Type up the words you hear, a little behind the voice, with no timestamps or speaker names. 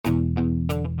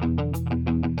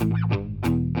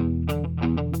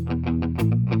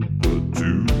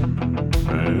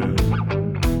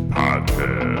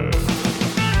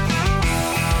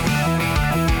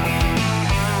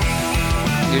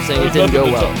saying it didn't go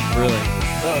well. Really.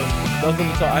 No, nothing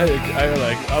to talk.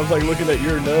 I was like looking at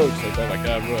your notes, like, oh my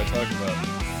god, what do I talk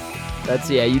about?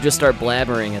 You just start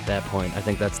blabbering at that point. I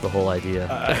think that's the whole idea.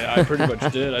 I pretty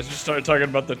much did. I just started talking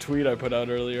about the tweet I put out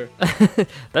earlier.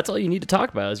 That's all you need to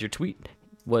talk about is your tweet,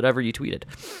 whatever you tweeted.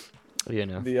 You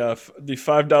know. The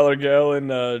 $5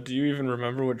 gallon. Do you even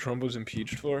remember what Trump was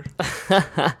impeached for?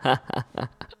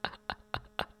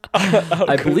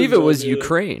 I belaeve it was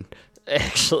Ukraine.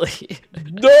 Actually,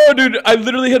 no, dude, I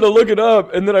literally had to look it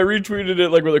up, and then I retweeted it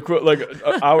like with a quote, like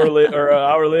an hour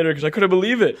later, because I couldn't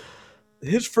believe it.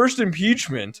 His first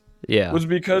impeachment was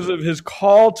because of his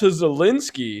call to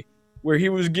Zelensky, where he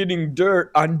was getting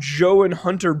dirt on Joe and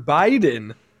Hunter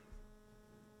Biden.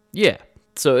 Yeah,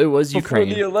 so it was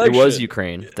Ukraine. It was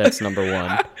Ukraine. That's number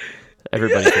one.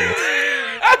 Everybody forgets.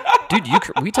 Dude,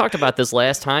 we talked about this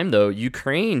last time, though.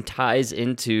 Ukraine ties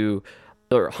into...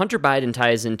 or Hunter Biden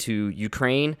ties into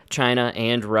Ukraine, China,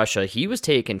 and Russia. He was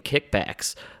taking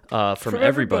kickbacks from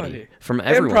everybody. From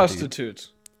everyone. And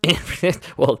prostitutes.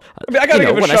 Well, I mean, I gotta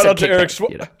give a shout out to Eric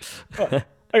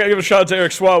I gotta give a shout out to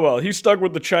Eric Swalwell. He stuck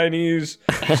with the Chinese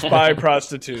spy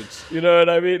prostitutes. You know what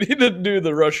I mean? He didn't do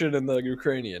the Russian and the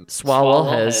Ukrainian.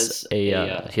 Swalwell has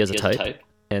a type,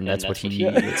 and that's what he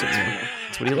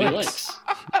likes.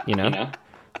 You know?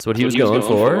 That's what he was going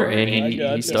for, and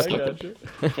he stuck with it.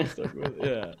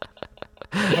 Yeah.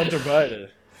 Hunter Biden.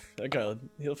 That guy,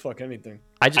 he'll fuck anything.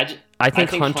 I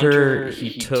think Hunter,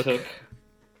 he took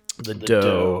the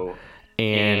dough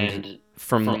and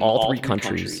from all three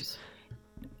countries,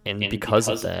 and because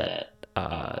of that,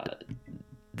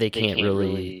 they can't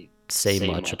really say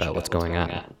much about what's going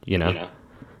on, you know?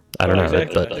 I don't know.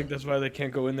 Exactly. But I think that's why they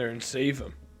can't go in there and save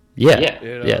him.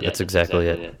 Yeah, that's exactly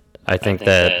it. I think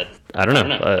that, I don't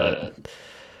know,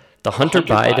 the Hunter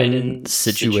Biden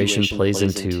situation plays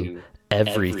into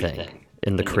everything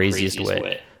in the craziest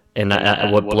way. And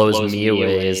what blows me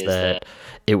away is that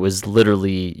it was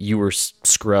literally, you were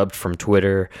scrubbed from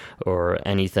Twitter or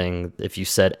anything if you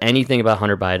said anything about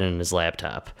Hunter Biden and his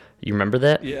laptop. You remember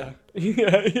that? Yeah.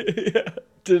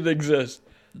 Didn't exist.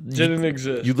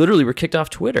 You literally were kicked off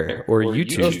Twitter or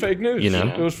YouTube. It was fake news. You know?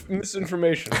 It was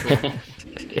misinformation.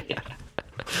 Yeah.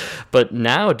 But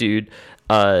now, dude,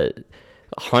 Hunter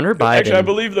Biden. Actually,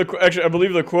 I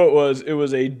believe the quote was, "It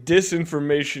was a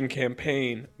disinformation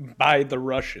campaign by the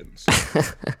Russians."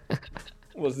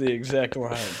 Was the exact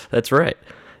line. That's right.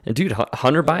 And dude,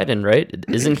 Hunter Biden, right?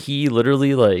 Isn't he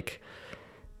literally like?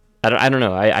 I don't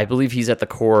know. I believe he's at the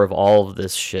core of all of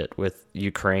this shit with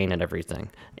Ukraine and everything.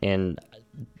 And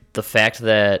the fact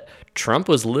that Trump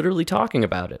was literally talking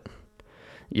about it,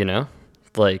 you know,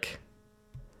 like.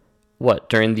 What,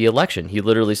 during the election? He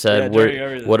literally said,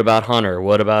 what about Hunter?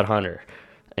 What about Hunter?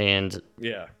 And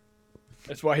yeah,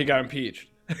 that's why he got impeached.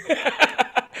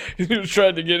 He was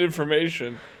trying to get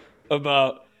information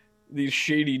about these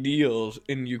shady deals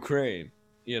in Ukraine,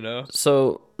 you know?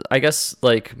 So I guess,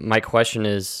 like, my question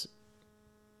is,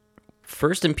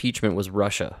 first impeachment was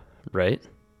Russia, right?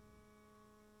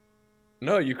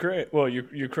 No, Ukraine. Well,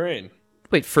 Ukraine.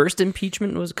 Wait, first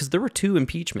impeachment was... Because there were two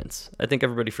impeachments. I think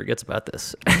everybody forgets about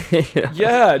this.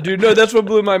 Yeah, dude, no, that's what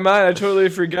blew my mind. I totally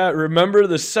forgot. Remember,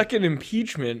 the second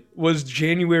impeachment was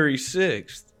January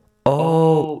 6th.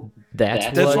 Oh,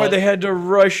 that's why they had to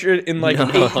rush it in like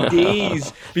 8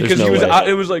 days. Because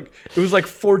it was like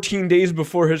 14 days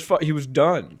before he was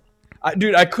done.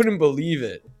 Dude, I couldn't believe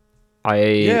it.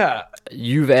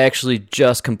 You've actually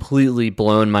just completely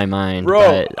blown my mind,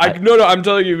 bro. I'm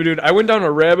telling you, dude. I went down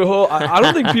a rabbit hole. I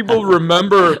don't think people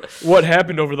remember what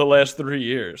happened over the last 3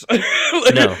 years.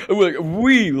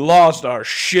 We lost our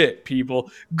shit,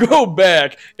 people. Go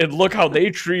back and look how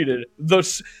they treated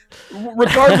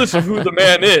regardless of who the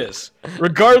man is.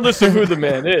 Regardless of who the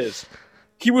man is,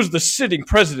 he was the sitting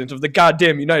president of the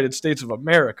goddamn United States of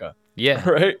America. Yeah.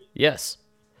 Right. Yes.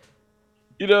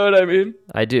 You know what I mean?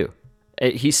 I do.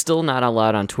 He's still not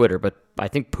allowed on Twitter, but I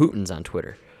think Putin's on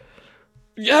Twitter.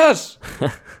 Yes! You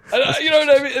know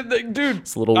what I mean? Like, dude.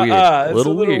 It's a little weird. It's a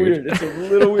little weird. It's a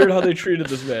little weird how they treated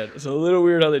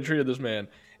this man.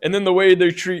 And then the way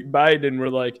they treat Biden, we're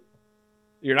like,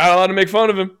 you're not allowed to make fun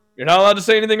of him. You're not allowed to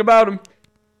say anything about him.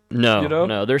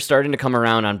 No, they're starting to come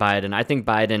around on Biden. I think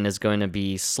Biden is going to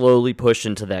be slowly pushed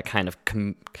into that kind of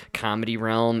comedy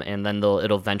realm, and then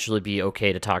it'll eventually be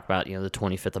okay to talk about, the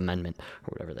 25th Amendment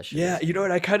or whatever that shit is. Yeah, you know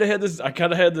what? I kind of had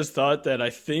this thought that I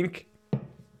think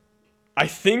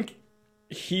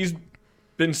he's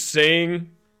been saying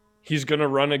he's going to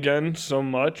run again so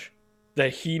much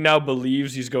that he now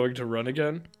believes he's going to run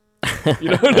again. You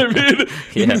know what I mean?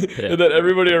 Yeah. And then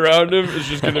everybody around him is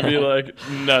just going to be like,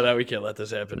 no, we can't let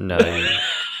this happen. No,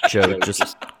 Joe,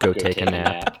 just go take a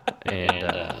nap,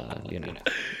 and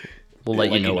we'll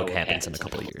let you know what happens in a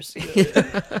couple of years.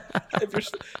 If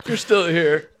you're still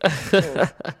here,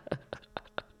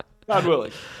 God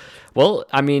willing. Well,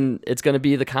 I mean, it's going to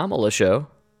be the Kamala show,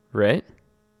 right?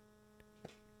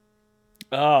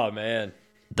 Oh man,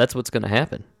 that's what's going to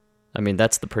happen. I mean,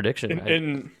 that's the prediction.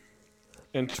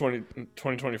 In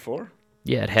 2024?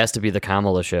 Yeah, it has to be the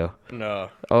Kamala show. No.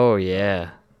 Oh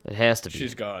yeah, it has to be.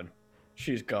 She's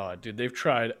gone, dude. They've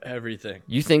tried everything.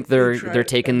 You think they're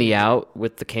taking the out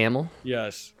with the camel?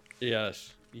 Yes.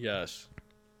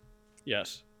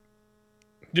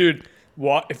 Dude,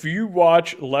 if you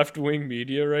watch left-wing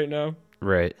media right now,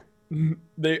 right?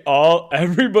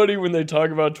 Everybody when they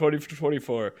talk about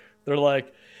 2024, they're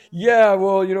like, yeah,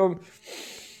 well, they'll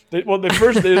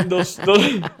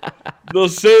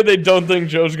say they don't think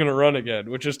Joe's gonna run again,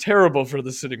 which is terrible for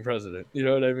the sitting president. You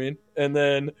know what I mean? And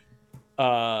then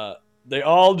they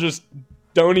all just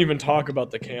don't even talk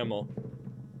about the camel.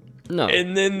 No.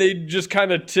 And then they just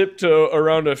kind of tiptoe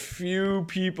around a few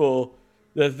people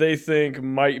that they think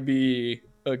might be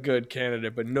a good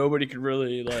candidate, but nobody could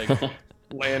really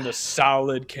land a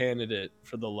solid candidate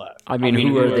for the left. I mean,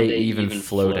 who are they even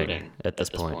floating at this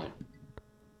point?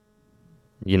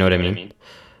 You know what I mean?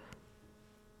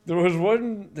 There was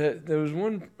one.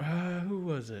 Who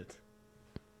was it?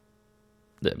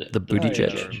 The booty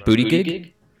jet, booty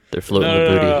gig. They're floating the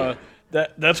booty. No.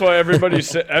 That's why everybody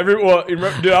said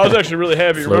dude, I was actually really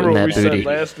happy. Remember what we said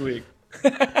last week?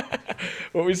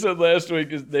 What we said last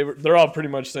week is they're all pretty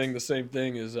much saying the same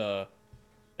thing. Is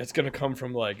it's gonna come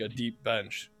from a deep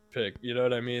bench pick. You know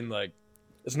what I mean?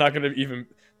 It's not gonna even.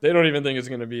 They don't even think it's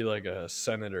gonna be a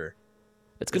senator.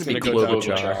 It's gonna be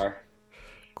Klobuchar.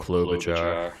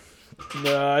 Klobuchar.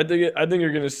 No, I think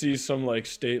you're gonna see some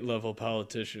state level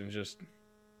politician just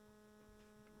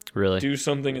really do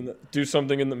something in the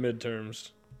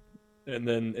midterms, and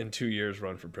then in 2 years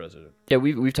run for president. Yeah,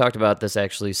 we've talked about this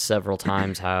actually several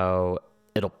times. How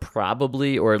it'll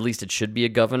probably, or at least it should be, a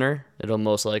governor. It'll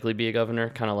most likely be a governor,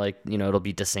 kind of it'll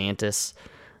be DeSantis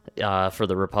for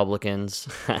the Republicans.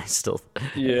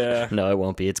 No, it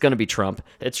won't be. It's going to be Trump.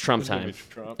 It's Trump time.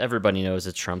 Everybody knows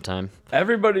it's Trump time.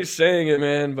 Everybody's saying it,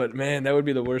 man, but man, that would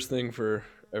be the worst thing for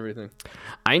everything.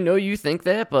 I know you think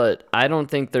that, but I don't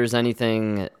think there's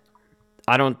anything.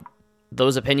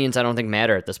 Those opinions I don't think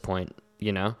matter at this point.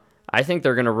 I think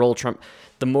they're going to roll Trump.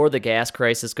 The more the gas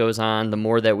crisis goes on, the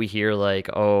more that we hear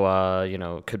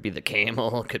could be the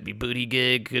camel, could be booty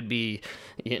gig, could be,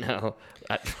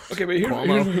 Okay, but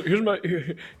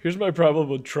here's my problem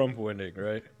with Trump winning,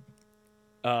 right?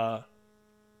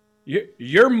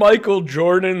 You're Michael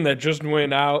Jordan that just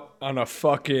went out on a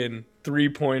fucking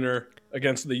 3-pointer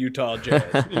against the Utah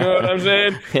Jazz. You know what I'm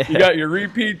saying? Yeah. You got your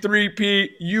repeat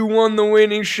three-peat. You won the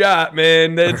winning shot,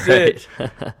 man. That's it.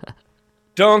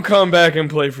 Don't come back and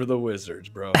play for the Wizards,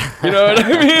 bro. You know what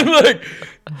I mean?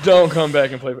 Don't come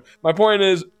back and play. My point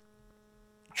is,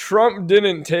 Trump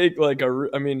didn't take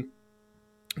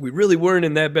we really weren't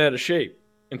in that bad of shape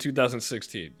in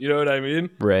 2016. You know what I mean?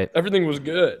 Right. Everything was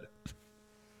good.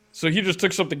 So he just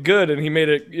took something good and he made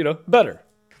it, better,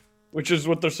 which is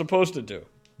what they're supposed to do,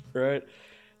 right?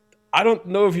 I don't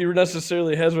know if he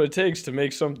necessarily has what it takes to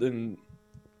make something.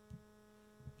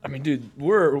 I mean, dude,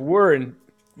 we're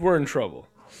in trouble.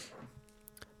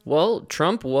 Well,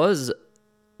 Trump was,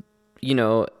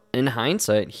 in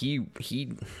hindsight, he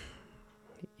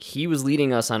was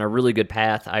leading us on a really good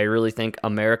path. I really think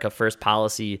America First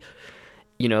policy,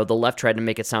 the left tried to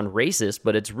make it sound racist,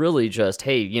 but it's really just,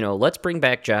 hey, let's bring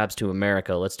back jobs to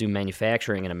America. Let's do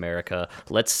manufacturing in America.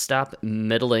 Let's stop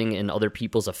meddling in other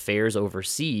people's affairs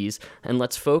overseas, and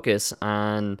let's focus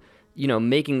on,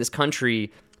 making this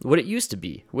country what it used to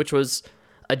be, which was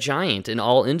a giant in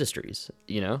all industries.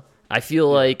 I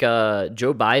feel like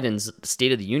Joe Biden's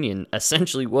State of the Union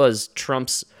essentially was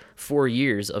Trump's 4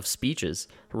 years of speeches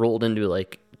rolled into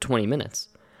 20 minutes,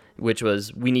 which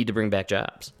was, we need to bring back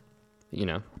jobs,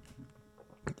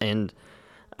 and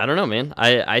I don't know, man.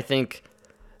 I think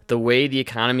the way the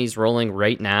economy's rolling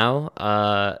right now,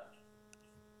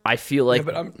 I feel like,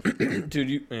 yeah, but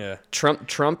dude,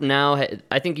 Trump now,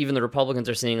 I think even the Republicans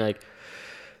are saying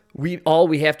we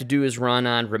have to do is run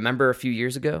on, remember a few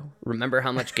years ago? Remember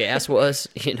how much gas was?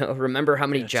 Remember how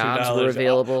many jobs were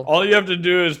available? All you have to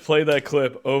do is play that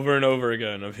clip over and over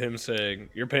again of him saying,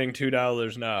 you're paying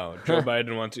 $2 now. Joe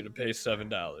Biden wants you to pay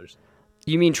 $7.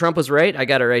 You mean Trump was right? I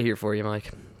got it right here for you,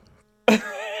 Mike.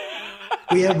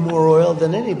 We have more oil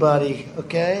than anybody,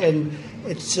 okay? And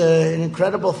it's an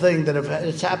incredible thing that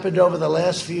it's happened over the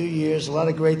last few years, a lot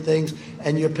of great things,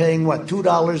 and you're paying, what,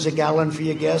 $2 a gallon for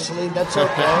your gasoline? That's okay.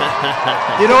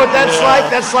 You know what that's like?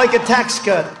 That's like a tax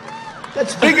cut.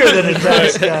 That's bigger than a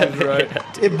tax cut. Right.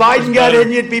 If Biden got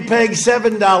in, you'd be paying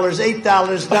 $7, $8,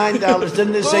 $9.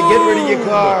 Then they say, get rid of your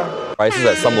car. Prices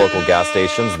at some local gas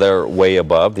stations, they're way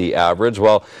above the average.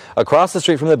 Well, across the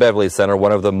street from the Beverly Center,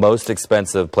 one of the most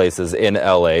expensive places in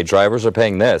L.A., drivers are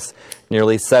paying this,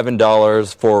 nearly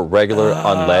 $7 for regular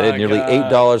unleaded, nearly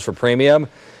 $8 for premium.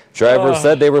 Drivers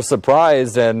said they were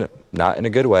surprised and not in a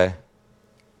good way.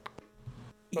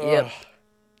 Yep,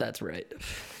 that's right.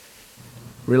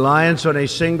 Reliance on a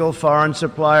single foreign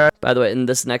supplier. By the way, and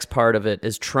this next part of it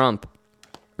is Trump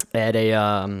at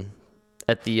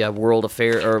the World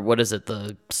Affair, or what is it,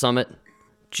 the summit,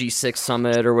 G6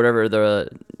 summit or whatever,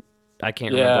 I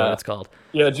can't remember what it's called.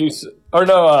 Yeah, G6, or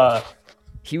no,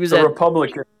 he was the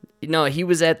Republican. No, he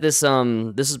was at this,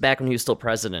 this is back when he was still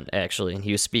president, actually, and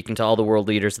he was speaking to all the world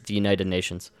leaders at the United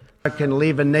Nations. Can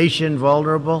leave a nation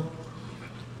vulnerable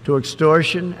to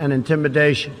extortion and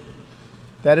intimidation.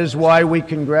 That is why we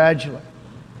congratulate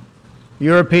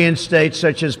European states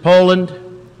such as Poland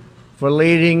for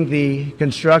leading the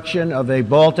construction of a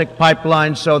Baltic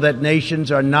pipeline so that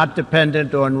nations are not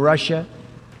dependent on Russia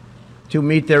to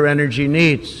meet their energy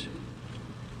needs.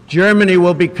 Germany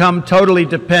will become totally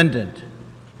dependent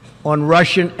on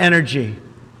Russian energy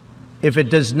if it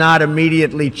does not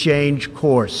immediately change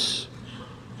course.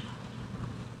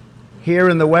 Here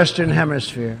in the Western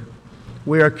Hemisphere,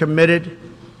 we are committed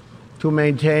to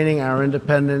maintaining our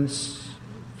independence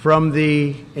from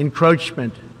the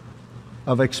encroachment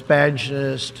of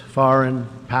expansionist foreign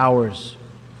powers.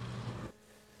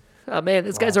 Oh man,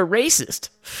 these guys are racist.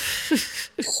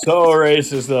 So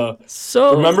racist, though.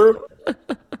 So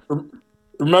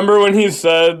remember when he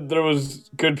said there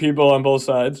was good people on both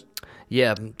sides?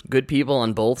 Yeah, good people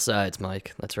on both sides,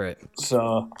 Mike. That's right.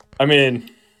 So, I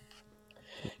mean,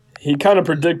 he kind of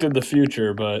predicted the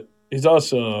future, but he's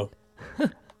also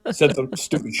said some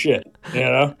stupid shit, you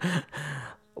know?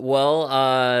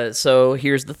 Well, so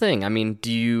here's the thing. I mean,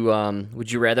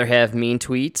 would you rather have mean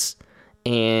tweets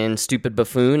and stupid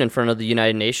buffoon in front of the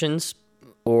United Nations,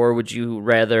 or would you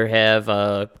rather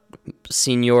have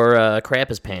Senor Crap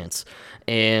His Pants?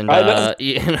 And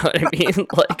you know what I mean?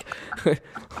 Like,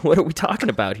 what are we talking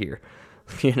about here?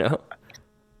 You know?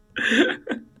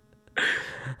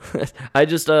 I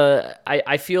just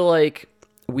I feel like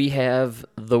we have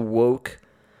the woke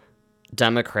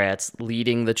Democrats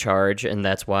leading the charge, and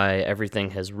that's why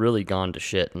everything has really gone to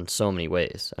shit in so many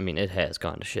ways. I mean, it has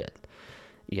gone to shit,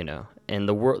 you know. And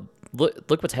the world,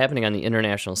 look what's happening on the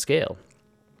international scale.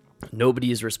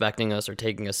 Nobody is respecting us or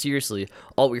taking us seriously.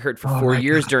 All we heard for 4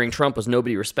 years during Trump was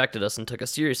nobody respected us and took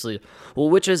us seriously. Well,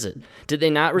 which is it? Did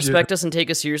they not respect us and take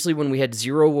us seriously when we had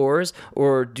 0 wars?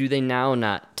 Or do they now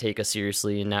not take us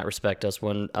seriously and not respect us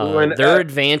when they're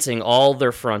advancing all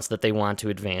their fronts that they want to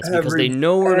advance because they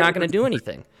know we're not going to do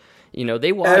anything? You know,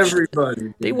 they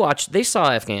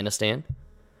saw Afghanistan.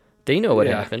 They know what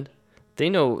happened. They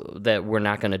know that we're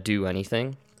not going to do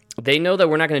anything. They know that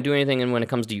we're not going to do anything when it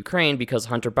comes to Ukraine because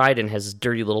Hunter Biden has his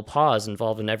dirty little paws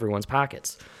involved in everyone's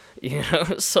pockets. You know,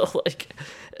 so like,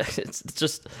 it's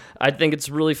just, I think it's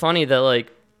really funny that like,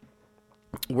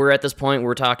 we're at this point,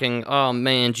 we're talking, oh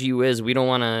man, gee whiz, we don't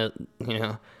want to, you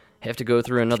know, have to go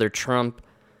through another Trump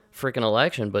freaking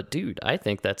election. But dude, I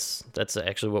think that's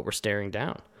actually what we're staring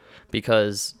down,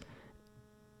 because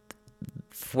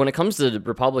when it comes to the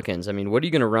Republicans, I mean, what are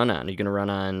you going to run on? Are you going to run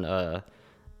on,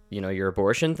 you know, your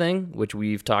abortion thing, which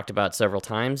we've talked about several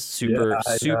times,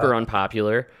 super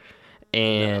unpopular,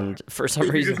 and for some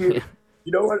reason,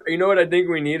 you know what I think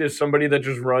we need is somebody that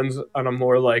just runs on a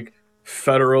more like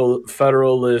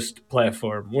federalist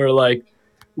platform, where like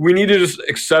we need to just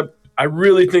accept. I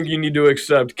really think you need to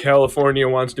accept California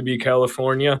wants to be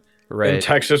California, right? And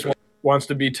Texas wants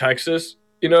to be Texas.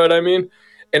 You know what I mean?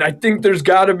 And I think there's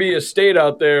got to be a state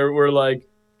out there where like,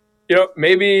 you know,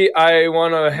 maybe I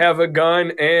want to have a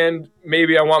gun and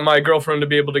maybe I want my girlfriend to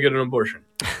be able to get an abortion.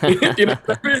 You know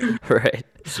what I mean? Right.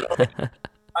 So,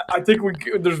 I think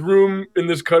there's room in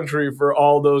this country for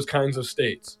all those kinds of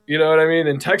states. You know what I mean?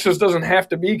 And Texas doesn't have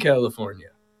to be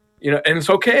California. You know, and it's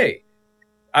okay.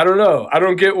 I don't know. I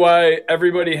don't get why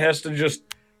everybody has to just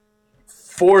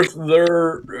force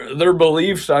their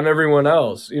beliefs on everyone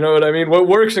else. You know what I mean? What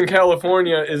works in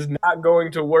California is not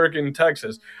going to work in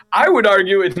Texas. I would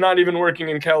argue it's not even working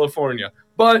in California.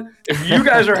 But if you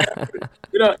guys are happy,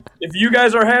 you know, if you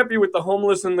guys are happy with the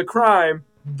homeless and the crime,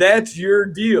 that's your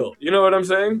deal. You know what I'm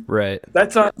saying? Right.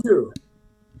 That's on you.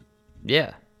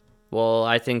 Yeah. Well,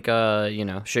 I think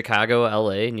Chicago,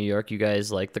 L.A., New York, you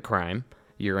guys like the crime.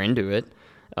 You're into it.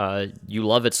 You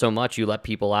love it so much, you let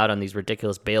people out on these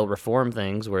ridiculous bail reform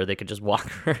things where they could just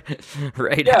walk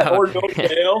right out. Or no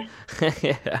bail.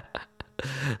 Yeah.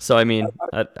 So I mean,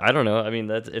 I don't know. I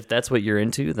mean, if that's what you're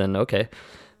into, then okay.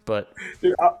 But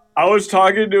Dude, I was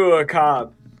talking to a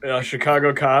cop, a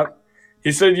Chicago cop.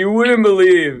 He said you wouldn't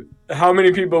believe how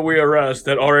many people we arrest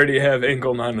that already have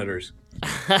ankle monitors.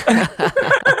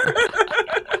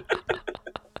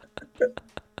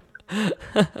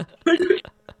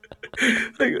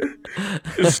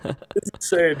 It's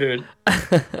insane, dude.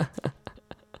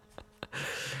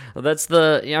 Well,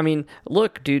 I mean,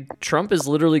 look, dude, Trump is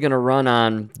literally going to run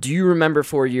on, do you remember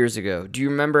 4 years ago? Do you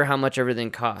remember how much everything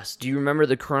costs? Do you remember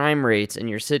the crime rates in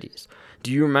your cities?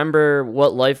 Do you remember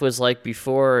what life was like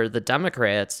before the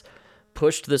Democrats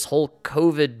pushed this whole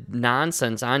COVID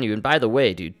nonsense on you? And by the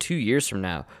way, dude, 2 years from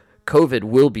now, COVID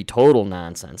will be total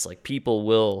nonsense. Like, people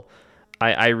will...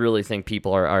 I really think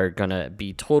people are going to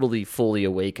be totally, fully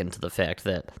awakened to the fact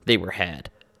that they were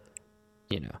had.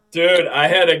 You know. Dude, I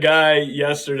had a guy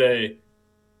yesterday.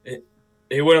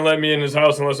 He wouldn't let me in his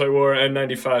house unless I wore an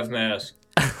N95 mask.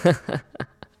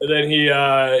 And then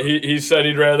he said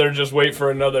he'd rather just wait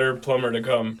for another plumber to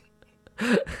come.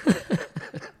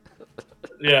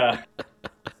 Yeah.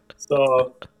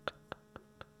 So,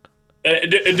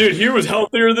 dude, he was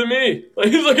healthier than me. Like,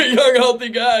 he's like a young, healthy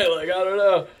guy. Like, I don't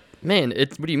know. Man,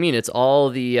 what do you mean? It's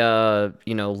all the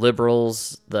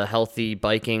liberals, the healthy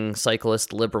biking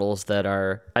cyclist liberals that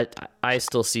are. I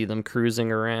still see them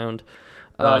cruising around.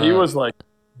 He was like,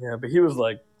 yeah, but he was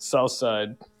like South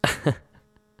Side.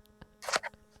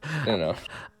 You know,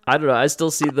 I don't know. I still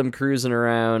see them cruising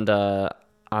around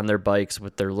on their bikes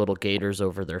with their little gaiters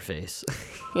over their face.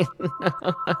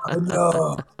 I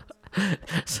know.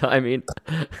 So I mean.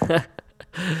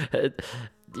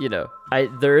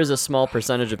 There is a small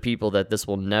percentage of people that this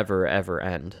will never, ever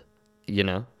end,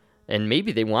 and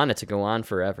maybe they want it to go on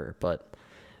forever. But,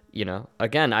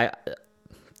 again,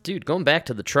 dude, going back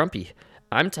to the Trumpy,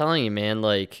 I'm telling you, man,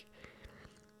 like,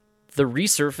 the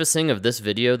resurfacing of this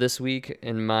video this week,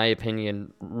 in my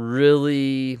opinion,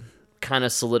 really kind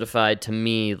of solidified to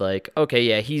me, like, okay,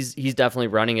 yeah, he's definitely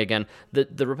running again.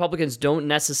 The Republicans don't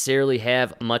necessarily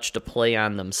have much to play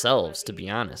on themselves, to be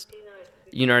honest.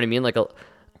 You know what I mean? Like,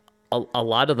 a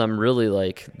lot of them really,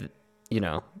 like,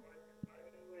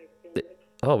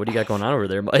 oh, what do you got going on over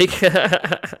there, Mike?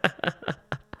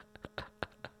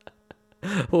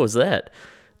 What was that?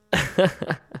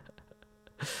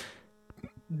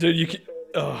 Dude,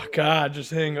 oh, God, just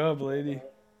hang up, lady.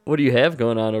 What do you have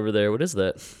going on over there? What is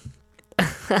that?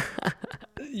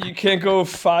 You can't go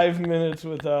 5 minutes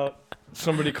without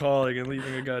somebody calling and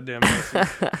leaving a goddamn message.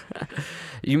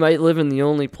 You might live in the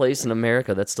only place in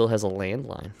America that still has a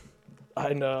landline.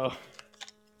 I know.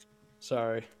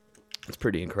 Sorry. It's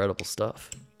pretty incredible stuff.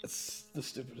 It's the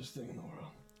stupidest thing in the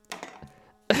world.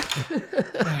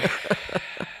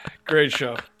 Great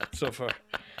show so far.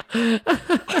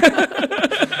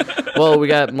 Well, we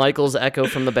got Michael's echo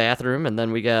from the bathroom, and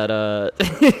then we got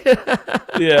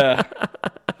Yeah.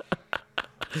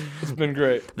 It's been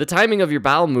great. The timing of your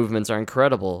bowel movements are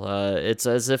incredible. It's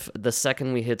as if the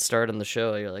second we hit start on the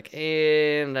show, you're like,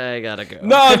 and I gotta go.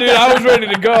 No, dude, I was ready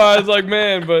to go. I was like,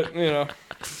 man, but,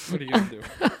 what are you gonna do?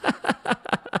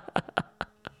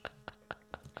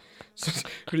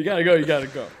 When you gotta go, you gotta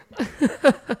go.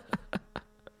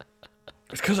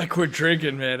 It's because I quit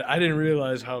drinking, man. I didn't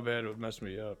realize how bad it would mess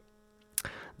me up.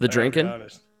 The drinking?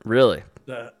 Really?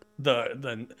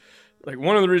 Like,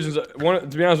 one of the reasons,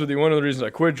 to be honest with you, one of the reasons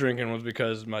I quit drinking was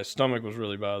because my stomach was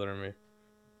really bothering me,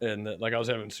 and that, like, I was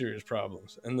having serious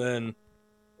problems. And then,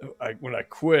 when I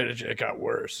quit, it got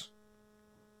worse.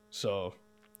 So,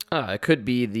 it could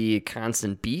be the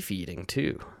constant beef eating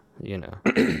too.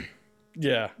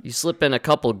 Yeah. You slip in a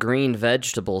couple green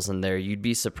vegetables in there, you'd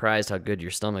be surprised how good your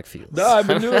stomach feels. No, I've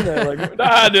been doing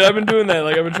that. Dude, I've been doing that.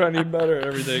 Like, I've been trying to eat better and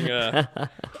everything. I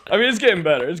mean, it's getting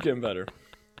better. It's getting better.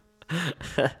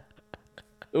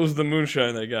 It was the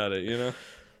moonshine that got it,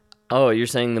 Oh, you're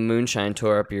saying the moonshine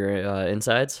tore up your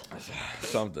insides?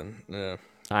 Something, yeah.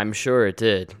 I'm sure it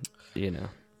did, And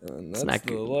that's not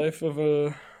the life of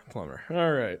a plumber.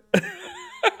 All right.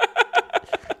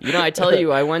 I tell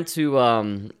you, I went to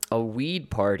a weed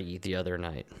party the other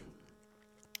night.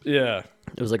 Yeah.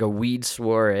 It was like a weed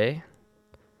soiree.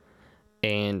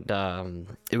 And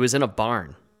it was in a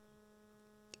barn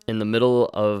in the middle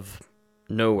of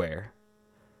nowhere.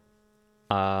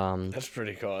 That's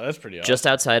pretty cool. That's pretty awesome. Just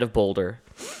outside of Boulder.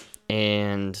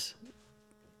 And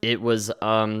it was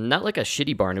not like a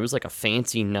shitty barn. It was like a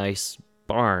fancy, nice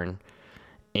barn.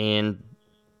 And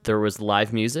There was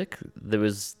live music. There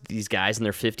was these guys in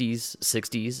their 50s,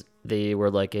 60s. They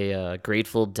were like a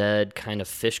Grateful Dead kind of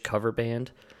Fish cover band,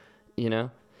 you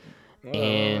know?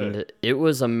 And it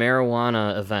was a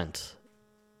marijuana event.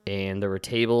 And there were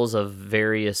tables of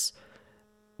various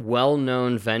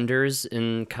well-known vendors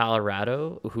in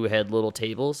Colorado who had little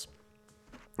tables.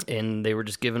 And they were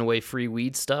just giving away free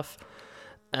weed stuff.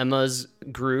 Emma's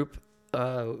group,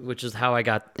 which is how I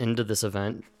got into this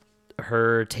event,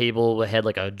 her table had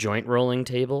like a joint rolling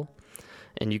table,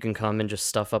 and you can come and just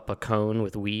stuff up a cone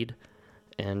with weed,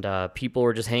 and people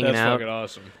were just hanging out.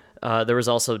 That's fucking awesome. There was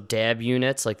also dab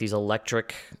units, like these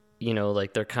electric,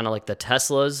 like they're kind of like the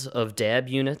Teslas of dab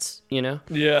units,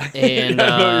 Yeah. And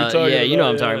I know what you're talking yeah, you know what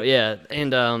I'm about, talking about. Yeah,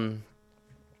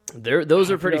 and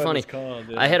those are pretty forgot what funny. it's called,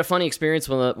 yeah. I had a funny experience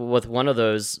with one of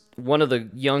those. One of the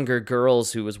younger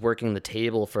girls who was working the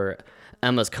table for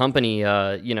Emma's company,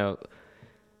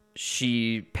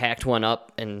 she packed one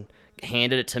up and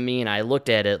handed it to me, and I looked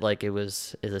at it like it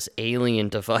was this alien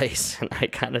device, and I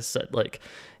kind of said, like,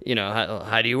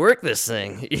 how do you work this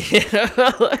thing?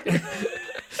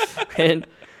 And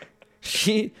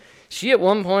she at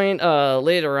one point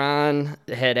later on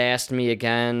had asked me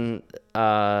again,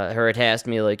 had asked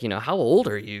me, like, how old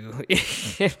are you?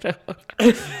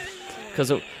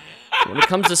 Because when it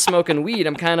comes to smoking weed,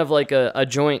 I'm kind of like a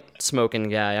joint smoking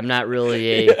guy. I'm not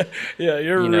really Yeah,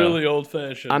 you're really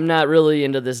old-fashioned. I'm not really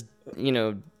into this,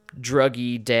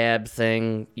 druggy dab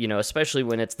thing, especially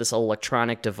when it's this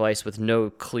electronic device with no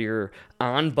clear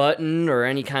on button or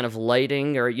any kind of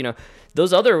lighting or,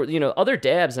 those other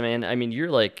dabs, man. I mean,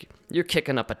 you're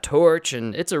kicking up a torch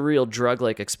and it's a real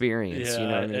drug-like experience. Yeah, you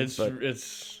know what I mean?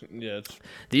 it's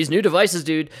These new devices,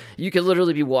 dude, you could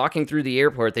literally be walking through the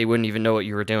airport. They wouldn't even know what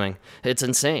you were doing. It's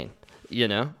insane,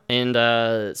 And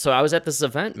so I was at this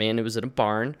event, man. It was in a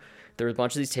barn. There were a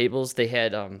bunch of these tables. They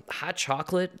had hot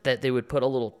chocolate that they would put a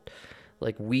little,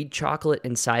 like, weed chocolate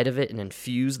inside of it and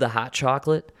infuse the hot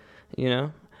chocolate,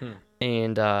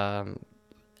 And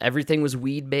everything was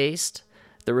weed-based.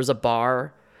 There was a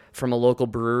bar from a local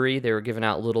brewery. They were giving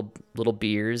out little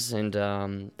beers, and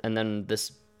then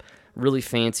this really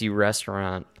fancy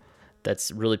restaurant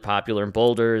that's really popular in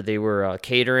Boulder. They were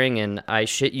catering, and I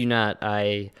shit you not,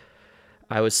 I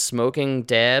was smoking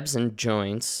dabs and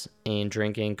joints and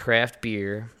drinking craft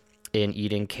beer and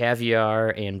eating caviar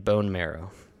and bone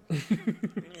marrow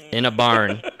in a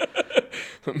barn.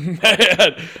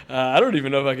 Man, I don't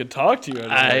even know if I could talk to you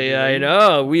anymore. I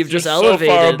know. We've just so elevated.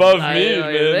 far above me,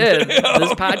 man.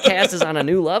 This podcast is on a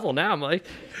new level now, Mike.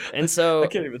 And so I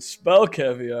can't even spell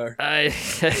caviar.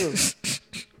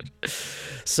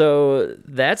 So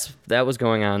that was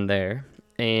going on there,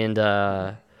 and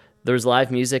there's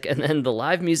live music, and then the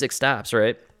live music stops,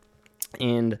 right?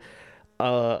 And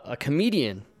a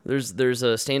comedian, there's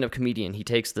a stand-up comedian. He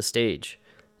takes the stage,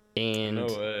 and No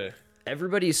way.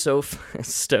 everybody's so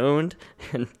stoned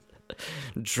and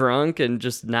drunk and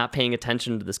just not paying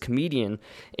attention to this comedian.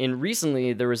 And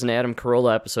recently there was an Adam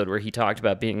Carolla episode where he talked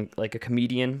about being like a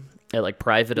comedian at like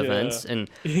private events, and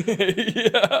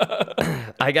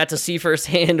I got to see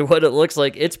firsthand what it looks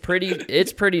like. It's pretty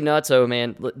nutso,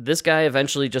 man. This guy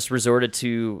eventually just resorted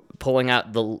to pulling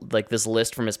out this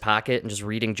list from his pocket and just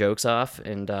reading jokes off,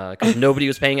 and 'cause nobody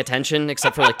was paying attention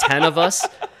except for like 10 of us.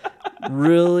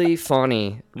 Really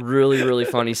funny, really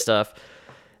funny stuff.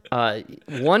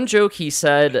 One joke he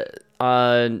said,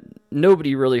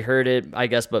 nobody really heard it, I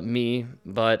guess, but me.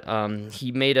 But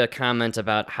he made a comment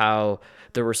about how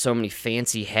there were so many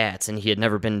fancy hats, and he had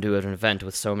never been to an event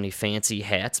with so many fancy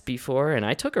hats before. And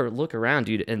I took a look around,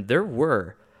 dude, and there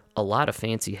were a lot of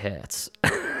fancy hats.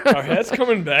 Are hats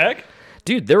coming back?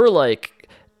 Dude, there were like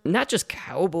not just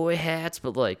cowboy hats,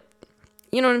 but like,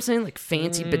 you know what I'm saying? Like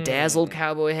fancy bedazzled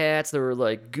cowboy hats. There were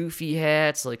like goofy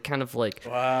hats, like kind of like,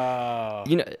 Wow.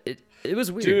 It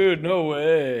was weird. Dude, no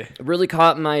way. It really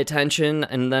caught my attention,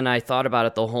 and then I thought about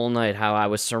it the whole night, how I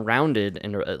was surrounded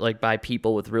and like by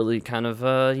people with really kind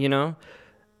of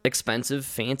expensive,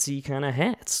 fancy kind of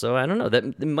hats. So I don't know, that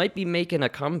it might be making a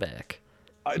comeback.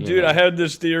 Dude, I had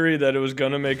this theory that it was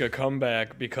gonna make a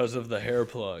comeback because of the hair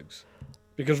plugs.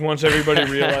 Because once everybody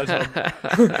realized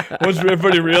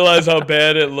how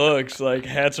bad it looks, like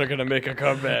hats are gonna make a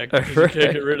comeback because you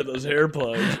can't get rid of those hair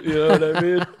plugs. You know what I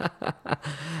mean?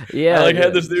 Yeah, I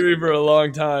had this theory for a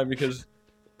long time because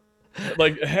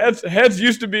like hats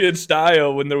used to be in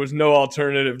style when there was no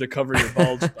alternative to cover your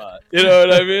bald spot. You know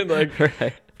what I mean? Like,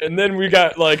 right. And then we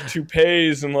got like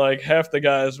toupees, and like half the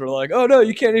guys were like, "Oh no,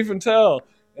 you can't even tell,"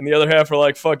 and the other half were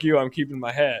like, "Fuck you, I'm keeping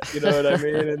my hat." You know what I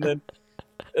mean? And then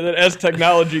as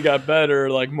technology got better,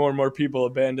 like more and more people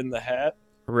abandoned the hat.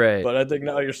 Right. But I think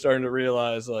now you're starting to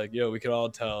realize, like, yo, we can all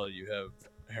tell you have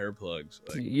hair plugs.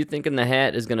 Like, You thinking the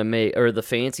hat is gonna make, or the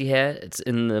fancy hat? It's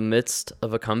in the midst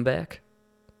of a comeback.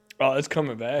 oh, it's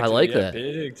coming back. I like yeah, that.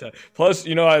 big time. Plus,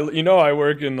 I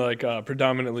work in like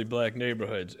predominantly black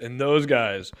neighborhoods, and those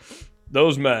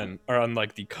men are on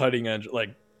like the cutting edge.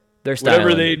 Like They're styling.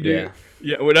 whatever they do,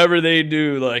 Yeah. whatever they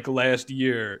do, like last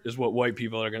year is what white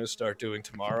people are going to start doing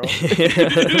tomorrow.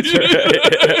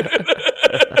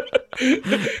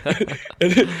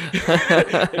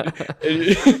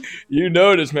 and you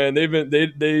notice, man,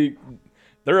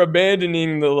 they're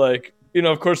abandoning the, like,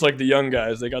 of course, like the young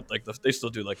guys, they got like they still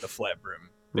do like the flat brim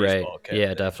Right. baseball cap.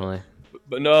 Yeah, definitely.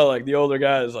 But no, like the older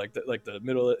guys, like the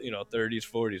middle, 30s,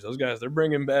 40s, those guys, they're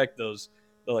bringing back the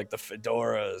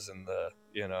fedoras and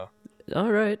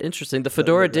All right, interesting. The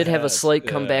fedora did have a hats, slight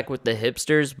yeah. comeback with the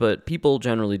hipsters, but people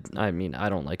generally, I mean, I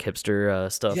don't like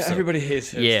hipster stuff. Yeah, so- everybody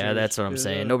hates hipsters. Yeah, that's what I'm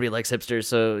saying. Nobody likes hipsters,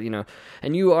 so,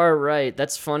 and you are right.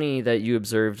 That's funny that you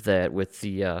observed that with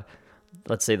the,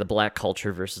 let's say, the black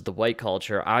culture versus the white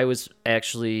culture. I've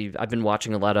been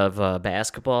watching a lot of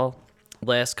basketball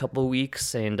last couple of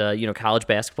weeks, and, college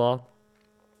basketball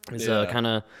is kind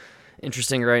of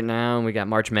interesting right now, and we got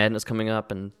March Madness coming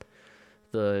up, and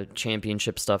the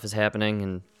championship stuff is happening,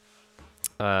 and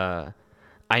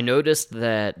I noticed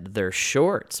that their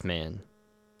shorts, man,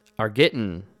 are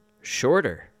getting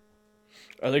shorter.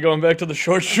 Are they going back to the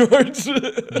short shorts?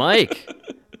 Mike,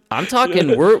 I'm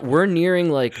talking we're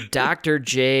nearing like Dr.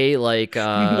 J, like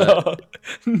No.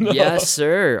 yes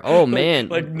sir. Oh man.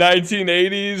 Like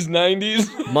 1980s,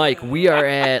 90s. Mike, we are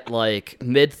at like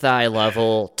mid-thigh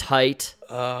level, tight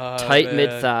Man.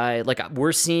 mid-thigh. Like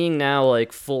we're seeing now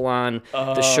like full on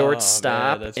the shorts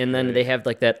stop, that's and then great. they have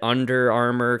like that Under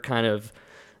Armour kind of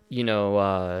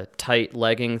tight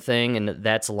legging thing, and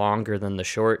that's longer than the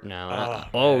short now.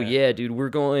 Yeah, dude, we're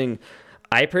going.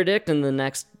 I predict in the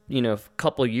next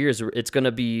couple of years it's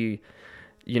gonna be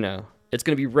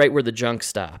right where the junk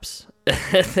stops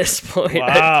at this point.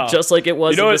 Wow. Just like it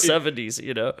was in the what- 70s. I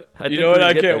think You know what? we're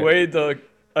I gonna get can't there. wait though.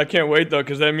 I can't wait though,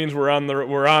 because that means we're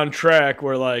on track.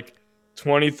 We're like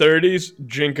 2030s.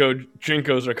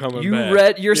 Jinkos are coming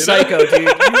back. You're psycho, dude. You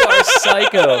are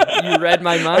psycho. You read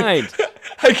my mind.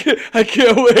 I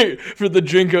can't wait for the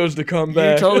Jinkos to come You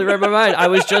back. totally read my mind. I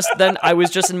was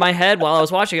just in my head while I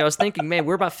was watching. I was thinking, man,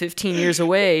 we're about 15 years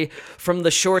away from the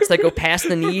shorts that go past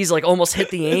the knees, like almost hit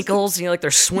the ankles. Like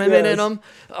they're swimming in Yes. them.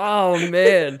 Oh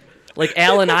man, like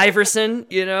Allen Iverson.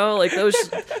 Like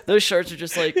those shorts are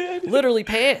just like literally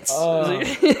pants.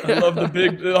 I love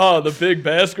the big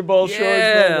basketball shorts.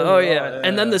 Yeah. man. Oh yeah.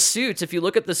 And then the suits. If you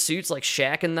look at the suits, like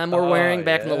Shaq and them were wearing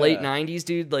back in the late '90s,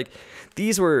 dude. Like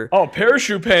these were. Oh,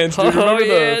 parachute pants, dude. Remember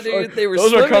those? Dude, they were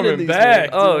those are swimming in coming these,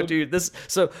 back. man. Oh, dude. dude,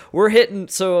 so we're hitting.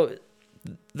 So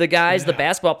the guys, the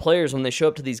basketball players, when they show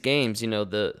up to these games,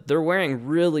 they're wearing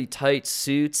really tight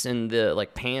suits, and the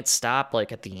like pants stop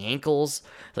like at the ankles,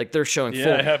 like they're showing Yeah,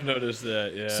 full. I have noticed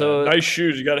that. Yeah, So- nice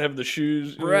shoes. You gotta have the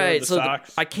shoes. Right, The so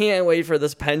socks. I can't wait for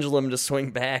this pendulum to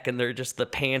swing back, and the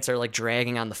pants are like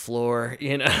dragging on the floor,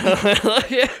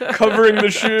 Covering the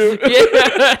shoe.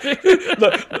 Yeah,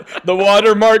 The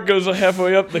watermark goes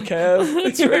halfway up the calf.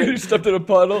 That's right. You stepped in a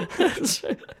puddle.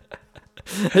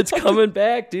 it's coming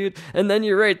back, dude. And then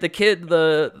you're right,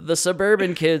 the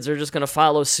suburban kids are just gonna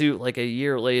follow suit like a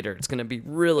year later. It's gonna be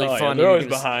really Oh, yeah, funny. they're always You're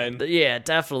gonna behind. Yeah,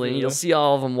 definitely. And you'll see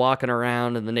all of them walking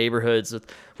around in the neighborhoods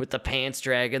with the pants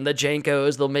dragging. The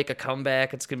Jankos, they'll make a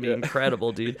comeback. It's gonna be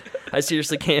incredible, dude. I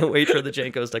seriously can't wait for the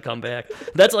Jankos to come back.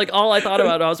 That's like all I thought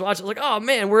about when I was watching. I was like, oh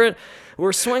man,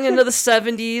 we're swinging to the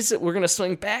 70s. We're gonna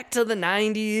swing back to the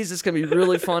 90s. It's gonna be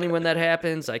really funny when that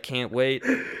happens. I can't wait.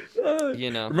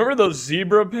 Remember those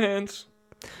zebra pants?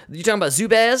 You talking about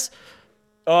Zubaz?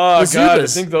 Oh The god, I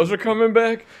Zubas. think those are coming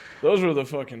back. Those were the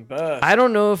fucking best. I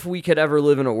don't know if we could ever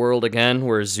live in a world again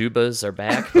where Zubas are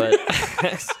back, but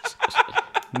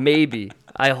maybe.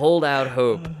 I hold out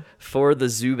hope for the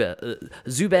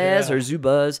Zubaz or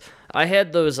Zubaz. I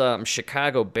had those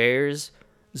Chicago Bears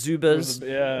Zubas.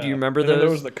 Yeah. Do you remember And then those?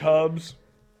 There was the Cubs.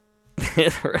 They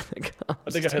were the Cubs. I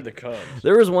think I had the Cubs.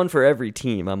 There was one for every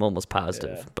team. I'm almost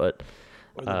positive, Yeah. but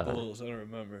Or the Bulls. I don't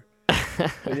remember.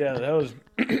 But yeah, that was.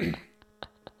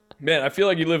 Man, I feel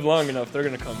like you live long enough, they're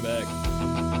gonna come back.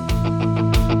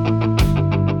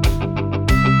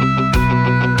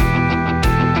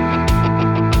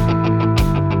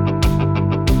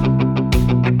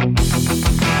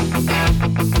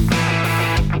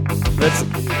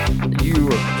 you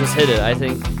just hit it. I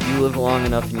think you live long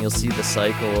enough and you'll see the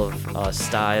cycle of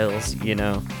styles,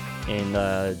 and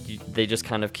they just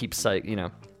kind of keep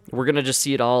we're gonna just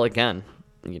see it all again,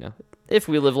 if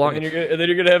we live long. And then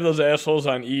you're gonna have those assholes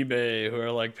on eBay who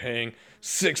are like paying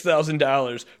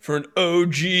 $6,000 for an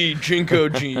OG Jinko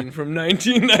jean from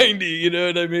 1990. You know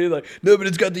what I mean? Like, no, but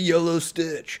it's got the yellow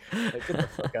stitch. Like, get the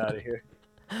fuck out of here.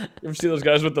 You ever see those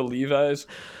guys with the Levi's?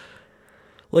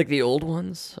 Like the old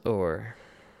ones, or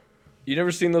You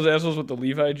never seen those assholes with the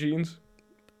Levi jeans?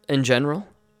 in general?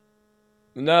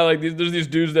 No, like there's these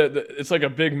dudes that it's like a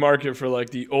big market for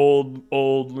like the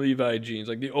old Levi jeans.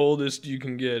 Like the oldest you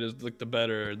can get is like the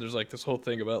better. There's like this whole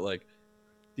thing about like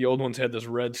the old ones had this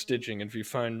red stitching, and if you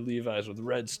find Levi's with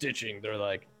red stitching, they're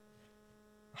like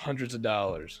hundreds of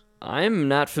dollars. I'm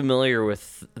not familiar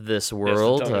with this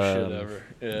world. It's the dumbest shit ever.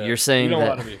 Yeah. You're saying you don't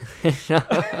that want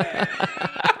to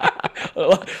be.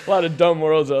 A lot of dumb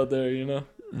worlds out there, you know.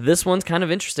 this one's kind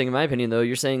of interesting in my opinion, though.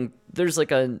 You're saying there's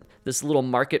like this little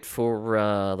market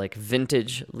for like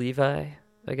vintage Levi,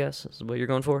 I guess is what you're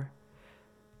going for.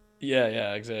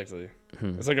 Yeah, exactly.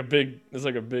 It's like a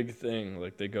big thing.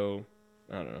 Like they go,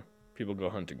 I don't know. People go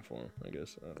hunting for them, I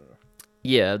guess. I don't know.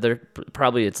 Yeah,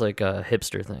 probably it's like a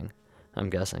hipster thing, I'm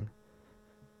guessing.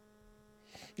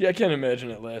 Yeah, I can't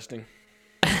imagine it lasting.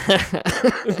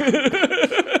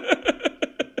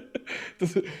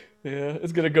 Yeah,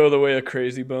 it's gonna go the way of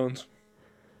Crazy Bones.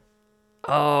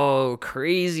 Oh,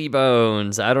 Crazy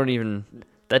Bones.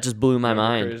 That just blew my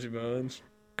mind. Crazy Bones.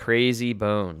 Crazy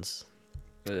Bones.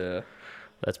 Yeah.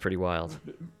 That's pretty wild.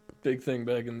 Big thing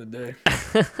back in the day.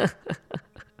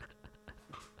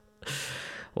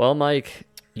 Well, Mike,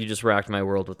 you just rocked my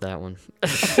world with that one.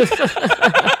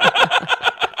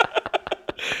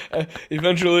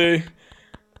 Eventually,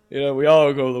 we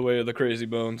all go the way of the Crazy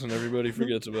Bones, and everybody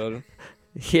forgets about it.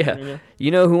 Yeah. You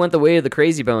know who went the way of the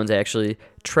Crazy Bones, actually?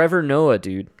 Trevor Noah,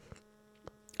 dude.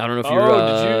 I don't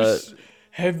know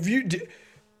if you're...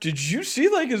 Did you see,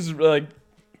 like, his, like...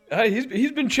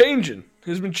 He's been changing.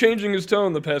 He's been changing his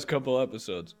tone the past couple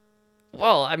episodes.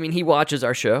 Well, I mean, he watches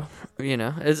our show, you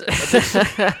know.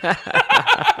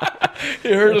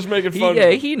 He heard us making fun.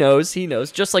 Yeah, he knows.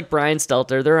 Just like Brian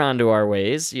Stelter, they're onto our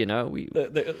ways, you know.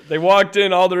 They walked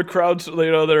in, all their crowds, all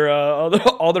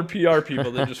their PR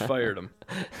people, they just fired him.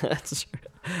 That's true.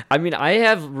 I mean, I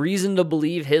have reason to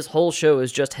believe his whole show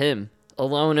is just him,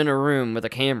 alone in a room with a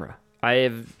camera. I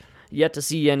have yet to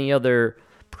see any other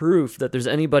proof that there's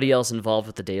anybody else involved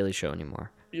with The Daily Show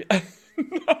anymore. Yeah.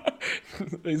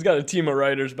 He's got a team of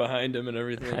writers behind him and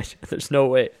everything. There's no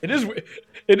way. It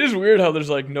is weird how there's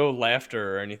like no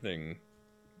laughter or anything.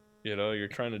 You know, you're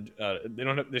trying to.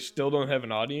 They still don't have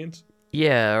an audience.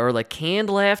 Yeah, or like canned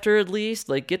laughter at least.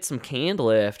 Like get some canned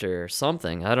laughter or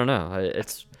something. I don't know.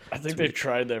 I think they've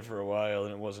tried that for a while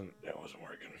and it wasn't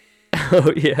working.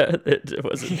 Oh yeah, it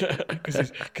wasn't. Yeah,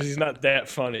 because he's not that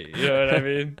funny. You know what I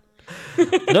mean?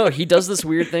 No, he does this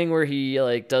weird thing where he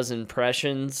like does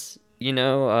impressions. You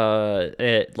know,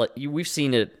 we've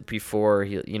seen it before.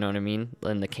 You know what I mean?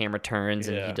 And the camera turns,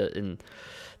 and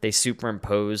they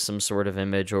superimpose some sort of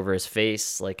image over his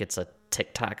face, like it's a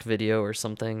TikTok video or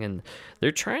something. And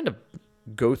they're trying to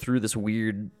go through this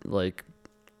weird, like,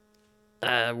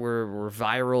 we're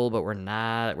viral, but we're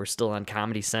not. We're still on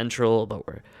Comedy Central, but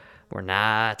we're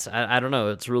not. I don't know.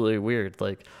 It's really weird.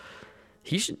 Like,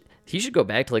 he should go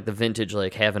back to like the vintage,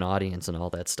 like have an audience and all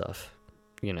that stuff.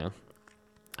 You know.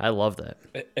 I love that.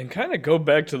 And kind of go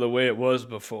back to the way it was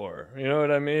before. You know what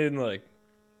I mean? Like,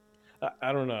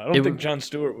 I don't know. I don't think Jon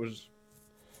Stewart was...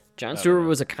 Jon Stewart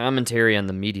was a commentary on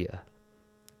the media.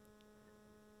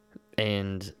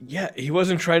 And... Yeah, he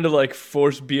wasn't trying to, like,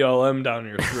 force BLM down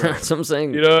your throat. That's what I'm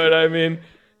saying. You know what I mean?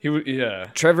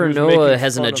 Trevor Noah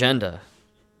has an agenda.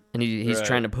 And he's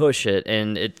trying to push it.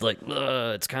 And it's like,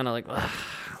 it's kind of like,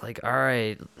 all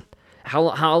right.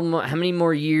 How many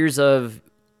more years of...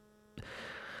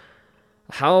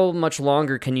 How much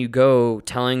longer can you go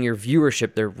telling your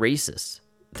viewership they're racist?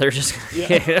 They're just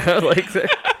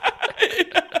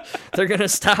they're gonna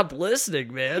stop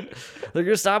listening, man. They're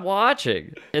gonna stop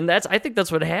watching, and I think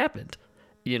that's what happened.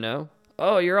 You know,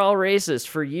 oh, you're all racist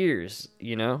for years.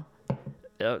 You know,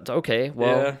 okay,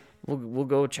 well, we'll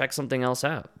go check something else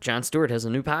out. Jon Stewart has a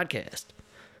new podcast.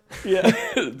 Yeah,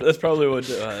 that's probably what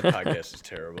that podcast is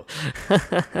terrible.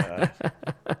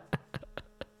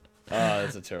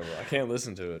 That's terrible. I can't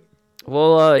listen to it.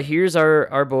 Well, here's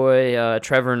our boy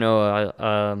Trevor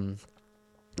Noah.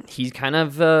 He kind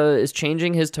of is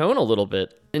changing his tone a little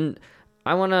bit, and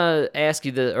I want to ask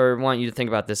you want you to think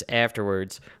about this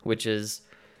afterwards, which is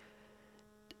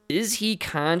he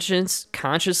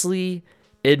consciously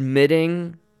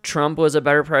admitting Trump was a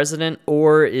better president,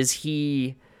 or is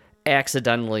he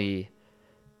accidentally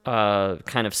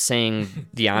kind of saying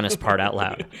the honest part out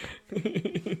loud?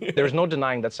 There's no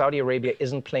denying that Saudi Arabia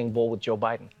isn't playing ball with Joe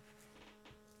Biden.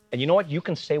 And you know what? You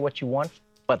can say what you want,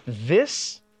 but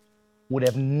this would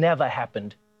have never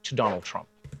happened to Donald Trump.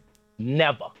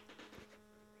 Never.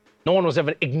 No one was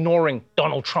ever ignoring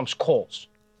Donald Trump's calls.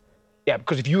 Yeah,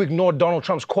 because if you ignored Donald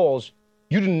Trump's calls,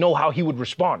 you didn't know how he would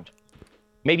respond.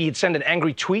 Maybe he'd send an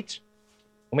angry tweet,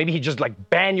 or maybe he'd just like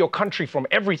ban your country from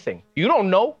everything. You don't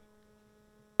know.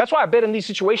 That's why I bet in these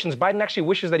situations, Biden actually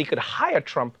wishes that he could hire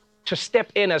Trump to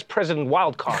step in as President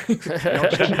Wildcard.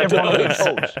 To keep everyone on their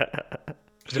toes.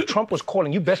 Because if Trump was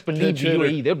calling, you best believe the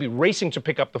UAE, they'll be racing to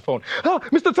pick up the phone. Oh,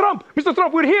 Mr. Trump,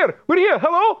 we're here,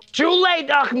 hello? Too late,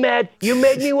 Ahmed. You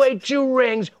made me wait 2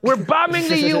 rings. We're bombing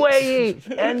the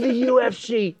UAE and the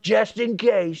UFC, just in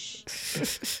case.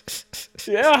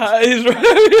 Yeah, he's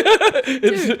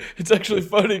right. It's actually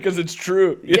funny because it's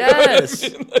true. You Yes. know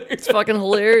what I mean? Like, It's fucking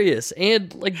hilarious.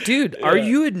 And like, dude, are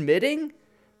you admitting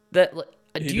that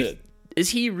did. does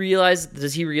he realize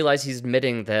he's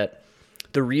admitting that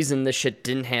the reason this shit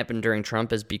didn't happen during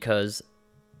Trump is because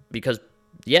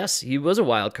yes, he was a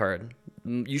wild card.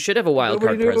 You should have a wild Nobody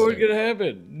card knew president. what was gonna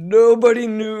happen. Nobody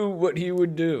knew what he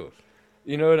would do.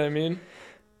 You know what I mean?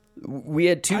 We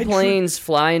had 2 planes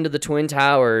fly into the Twin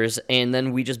Towers, and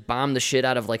then we just bombed the shit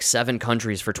out of like 7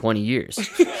 countries for 20 years.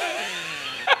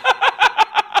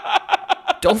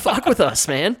 Don't fuck with us,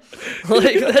 man.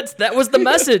 Like that was the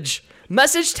message.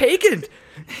 Message taken.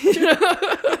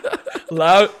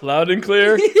 Loud and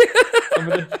clear.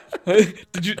 Yeah.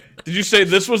 Did you say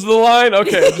this was the line?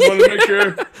 Okay, I just wanted to make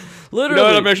sure. Literally.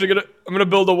 You know what? I'm gonna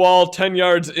build a wall 10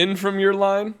 yards in from your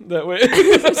line. That way.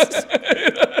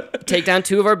 Take down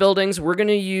 2 of our buildings. We're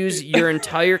gonna use your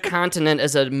entire continent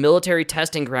as a military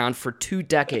testing ground for 2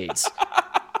 decades.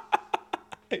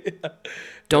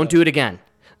 Don't do it again.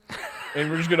 And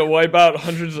we're just gonna wipe out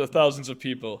hundreds of thousands of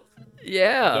people.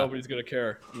 Yeah. Nobody's gonna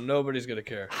care. Nobody's gonna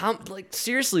care. How, like,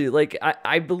 seriously, like,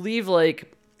 I believe,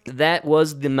 like, that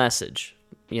was the message,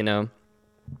 you know?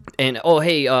 And,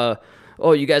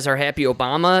 you guys are happy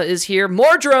Obama is here?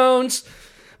 More drones!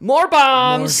 More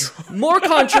bombs! More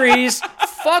countries!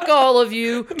 Fuck all of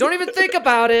you! Don't even think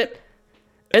about it!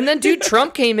 And then, dude,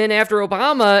 Trump came in after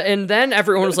Obama, and then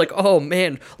everyone was like, oh,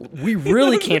 man, we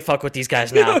really can't fuck with these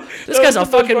guys now. This guy's a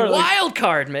fucking wild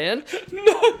card, man.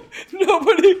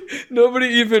 Nobody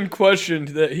even questioned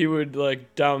that he would,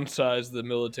 like, downsize the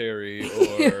military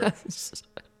or, Yes.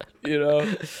 you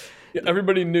know?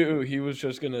 Everybody knew he was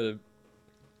just going to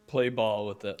play ball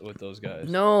with those guys.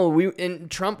 No,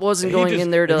 and Trump wasn't going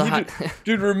in there to...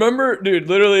 Dude,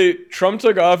 literally, Trump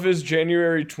took office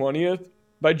January 20th.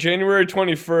 By January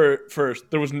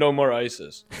 21st, there was no more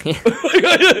ISIS.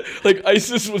 like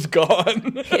ISIS was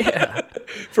gone. Yeah.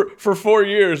 for 4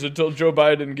 years until Joe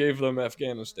Biden gave them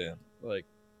Afghanistan. Like,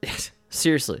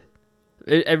 seriously,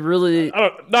 it really.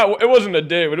 It wasn't a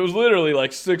day, but it was literally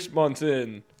like 6 months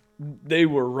in. They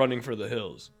were running for the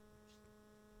hills.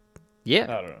 Yeah.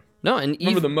 I don't know. No, and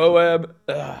Remember the Moab?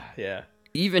 Yeah.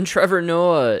 Even Trevor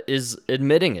Noah is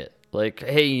admitting it. Like,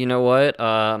 hey, you know what?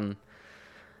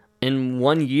 In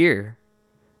 1 year,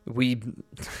 we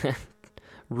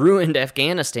ruined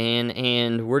Afghanistan,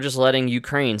 and we're just letting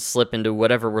Ukraine slip into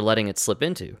whatever we're letting it slip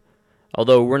into.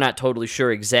 Although we're not totally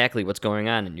sure exactly what's going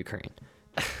on in Ukraine.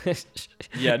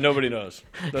 Yeah, nobody knows.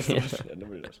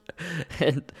 Nobody knows.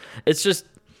 And it's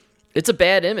a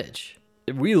bad image.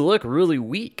 We look really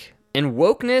weak. And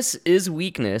wokeness is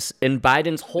weakness, and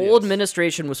Biden's whole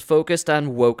administration was focused on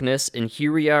wokeness, and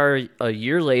here we are a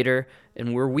year later,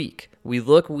 and we're weak. We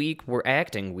look weak, we're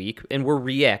acting weak, and we're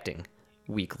reacting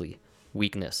weakly.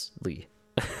 Weaknessly.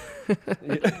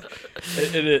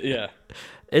 Yeah.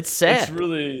 It's sad. It's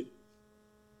really...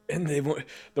 And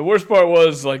the worst part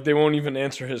was, like, they won't even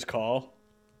answer his call.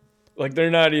 Like, they're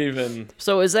not even...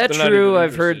 So is that true?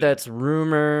 I've heard that's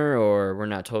rumor, or we're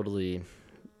not totally...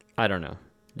 I don't know.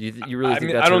 You really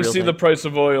think that's I don't a real see thing? the price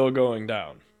of oil going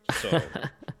down. So,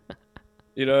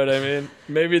 you know what I mean?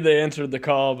 Maybe they answered the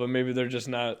call, but maybe they're just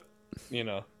not,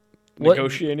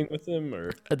 negotiating with him.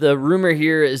 Or the rumor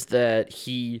here is that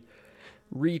he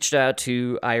reached out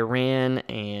to Iran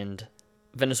and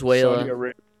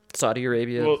Venezuela, Saudi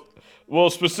Arabia. Well,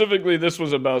 specifically, this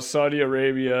was about Saudi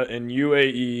Arabia and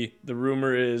UAE. The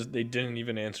rumor is they didn't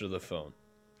even answer the phone.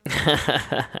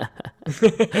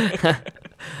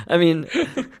 I mean,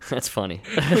 that's funny.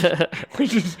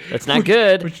 That's not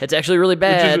good. It's actually really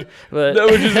bad. Which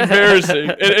is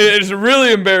embarrassing. It's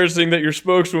really embarrassing that your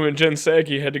spokeswoman, Jen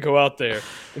Psaki, had to go out there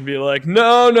and be like,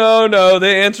 no,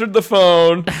 they answered the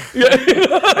phone.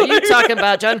 Are you talking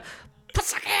about Jen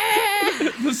Psaki?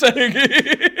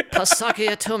 Psaki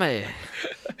Atume.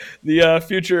 The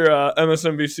future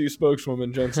MSNBC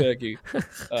spokeswoman, Jen Psaki.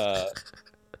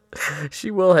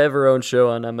 She will have her own show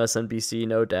on MSNBC,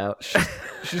 no doubt.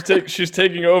 She's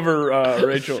taking over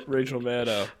Rachel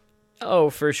Maddow. Oh,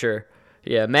 for sure.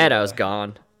 Yeah, Maddow's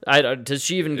gone. Does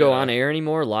she even go on air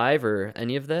anymore, live or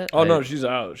any of that? Oh no, she's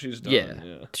out. She's done. Yeah,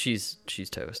 Yeah. she's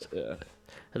toast. Yeah.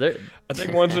 They're- I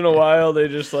think once in a while they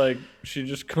just like she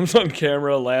just comes on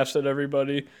camera, laughs at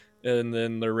everybody, and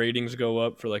then their ratings go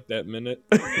up for like that minute.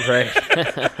 Right.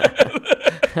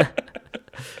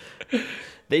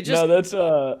 They just No, that's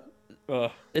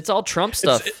it's all Trump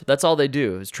stuff. That's all they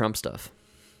do is Trump stuff.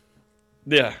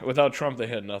 yeah. Without Trump, they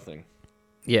had nothing.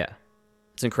 Yeah.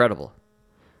 It's incredible.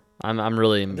 I'm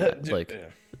really like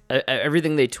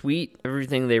everything they tweet,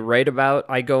 everything they write about,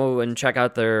 I go and check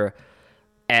out their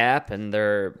app and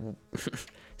their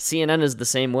CNN is the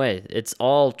same way. It's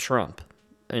all Trump.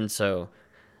 And so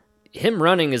him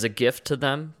running is a gift to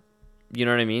them. You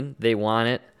know what I mean? They want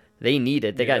it. They need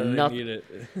it. They got nothing. Need it.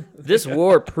 This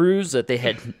war proves that they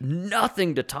had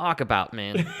nothing to talk about,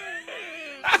 man.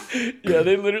 Yeah,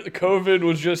 they literally COVID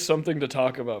was just something to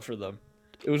talk about for them.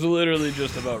 It was literally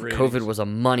just about ratings. COVID was a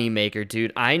moneymaker,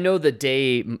 dude. I know the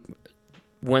day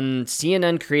when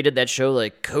CNN created that show,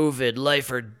 like COVID,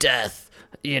 Life or Death,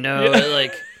 you know,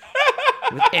 like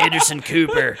with Anderson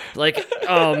Cooper. Like,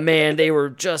 oh man, it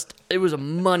was a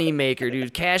moneymaker,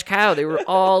 dude. Cash cow. They were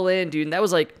all in, dude. And that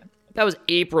was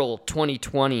April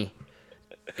 2020.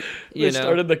 They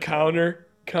started the counting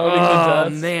the Oh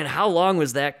deaths. man, how long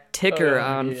was that ticker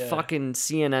on fucking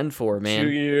CNN for, man?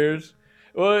 2 years.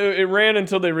 Well, it ran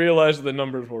until they realized that the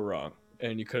numbers were wrong,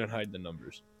 and you couldn't hide the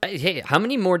numbers. Hey, how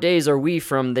many more days are we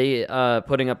from they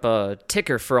putting up a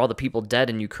ticker for all the people dead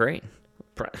in Ukraine?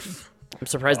 I'm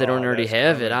surprised they don't already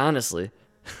have it, honestly.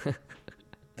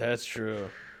 That's true.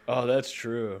 Oh, that's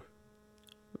true.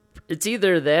 It's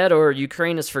either that or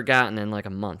Ukraine is forgotten in like a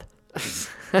month.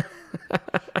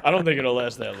 I don't think it'll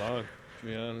last that long, to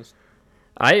be honest.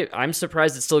 I'm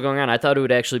surprised it's still going on. I thought it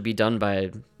would actually be done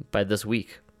by this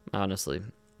week, honestly.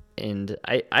 And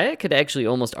I could actually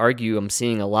almost argue I'm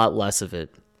seeing a lot less of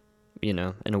it, you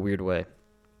know, in a weird way.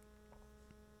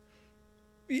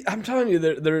 I'm telling you,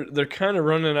 they're kind of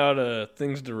running out of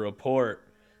things to report.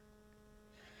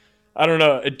 I don't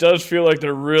know. It does feel like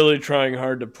they're really trying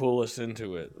hard to pull us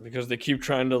into it because they keep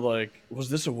trying to like, was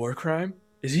this a war crime?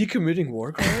 Is he committing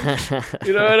war crimes?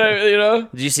 You know what I mean? You know?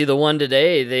 Did you see the one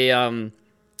today? They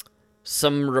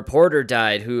some reporter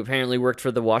died who apparently worked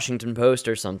for the Washington Post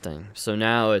or something. So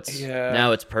now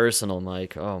it's personal,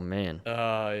 Mike. Oh man. Oh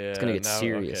yeah. It's gonna get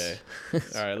serious. Okay.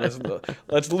 All right,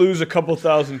 let's lose a couple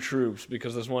thousand troops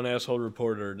because this one asshole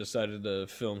reporter decided to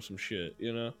film some shit.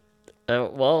 You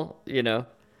know? Well, you know,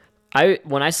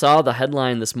 when I saw the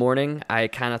headline this morning, I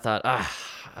kind of thought,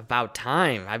 about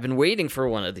time. I've been waiting for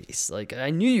one of these. Like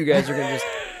I knew you guys were gonna just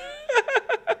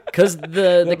because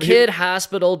the kid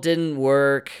hospital didn't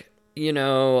work. You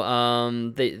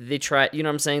know, they tried. You know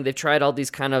what I'm saying? They've tried all these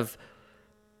kind of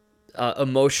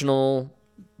emotional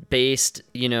based,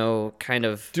 you know, kind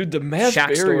of the mass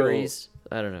shock burial stories.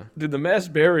 I don't know. Dude, the mass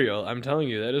burial. I'm telling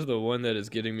you, that is the one that is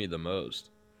getting me the most.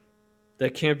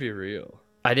 That can't be real.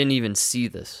 I didn't even see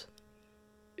this.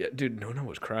 Yeah, dude, Nona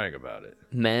was crying about it.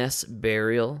 Mass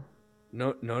burial.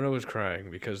 Nona was crying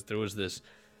because there was this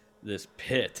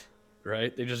pit,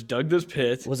 right? They just dug this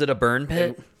pit. Was it a burn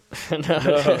pit? No,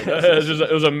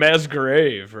 it was a mass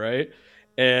grave, right?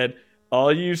 And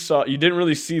all you saw, you didn't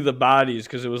really see the bodies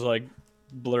because it was like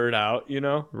blurred out, you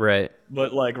know? Right.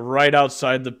 But like right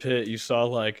outside the pit, you saw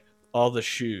like all the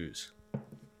shoes.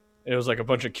 It was like a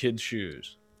bunch of kids'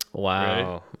 shoes.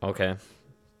 Wow. Right? Okay.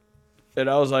 And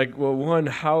I was like, well, one,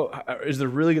 how is there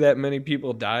really that many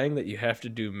people dying that you have to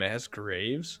do mass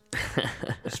graves?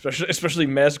 especially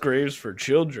mass graves for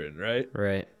children, right?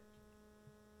 Right.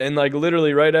 And like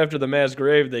literally right after the mass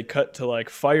grave, they cut to like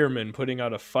firemen putting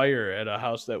out a fire at a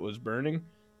house that was burning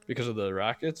because of the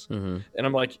rockets. Mm-hmm. And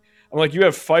I'm like, you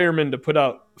have firemen to put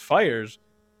out fires.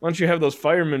 Why don't you have those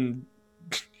firemen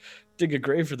dig a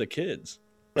grave for the kids?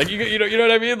 Like you know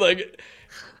what I mean? Like,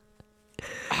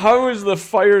 how is the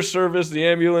fire service, the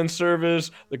ambulance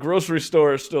service, the grocery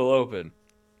store still open,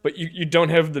 but you don't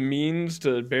have the means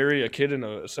to bury a kid in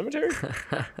a cemetery?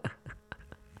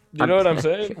 You know what I'm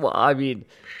saying? Well, I mean,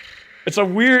 it's a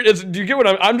weird. Do you get what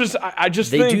I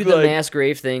just they think do the like, mass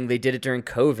grave thing. They did it during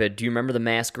COVID. Do you remember the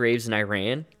mass graves in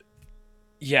Iran?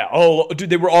 Yeah. Oh, dude,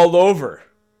 they were all over.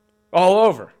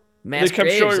 Mass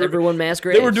graves. Everyone mass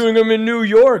graves. They were doing them in New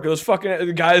York. Those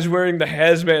fucking guys wearing the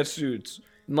hazmat suits.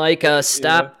 Mike,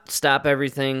 stop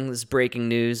everything. This is breaking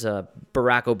news.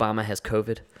 Barack Obama has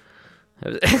COVID.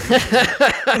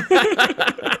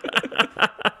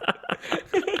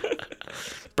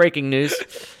 Breaking news.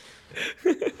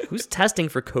 Who's testing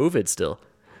for COVID still?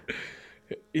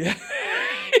 Yeah.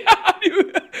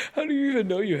 How do you even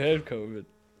know you had COVID?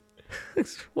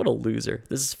 What a loser!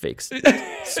 This is fake.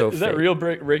 So Is that fake. real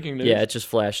breaking news? Yeah, it just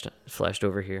flashed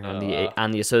over here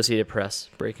on the Associated Press.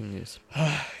 Breaking news.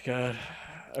 God.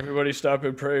 Everybody stop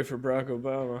and pray for Barack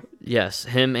Obama. Yes,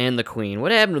 him and the Queen.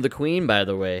 What happened to the Queen, by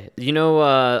the way? You know,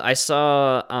 I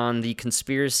saw on the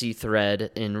conspiracy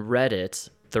thread in Reddit,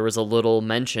 there was a little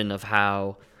mention of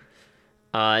how,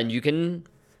 and you can,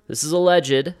 this is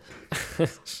alleged.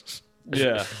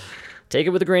 Yeah. Take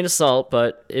it with a grain of salt,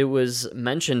 but it was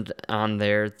mentioned on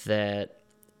there that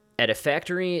at a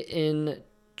factory in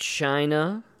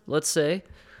China, let's say,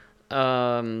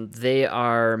 they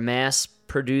are mass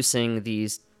producing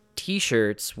these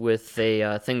T-shirts with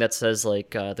a thing that says like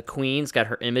the Queen's got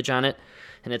her image on it,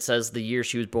 and it says the year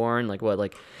she was born, like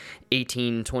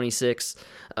 1826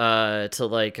 to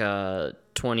like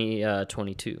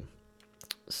 2022.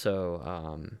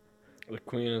 So The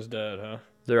Queen is dead, huh?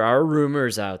 there are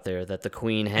rumors out there that the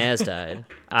Queen has died.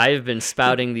 I've been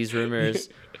spouting these rumors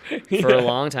for a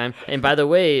long time. And by the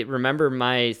way, remember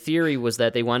my theory was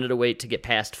that they wanted to wait to get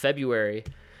past February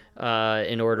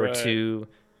in order to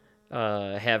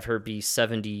have her be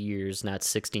 70 years, not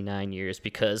 69 years,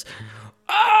 because,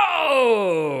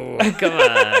 oh, come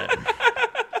on.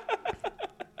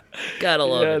 Gotta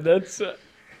love it.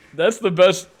 That's the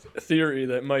best theory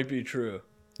that might be true.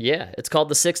 Yeah, it's called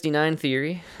the 69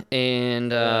 theory,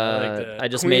 and I like that. I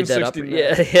just Queen made that 69. up.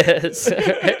 Yeah, yes.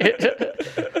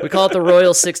 We call it the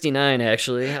Royal 69,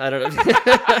 actually. I don't know.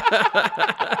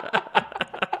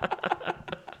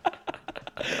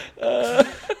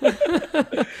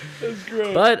 That's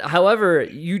great. But, however,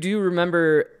 you do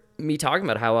remember me talking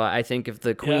about how I think if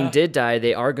the Queen did die,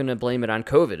 they are going to blame it on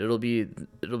COVID. It'll be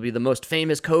the most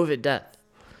famous COVID death.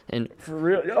 And For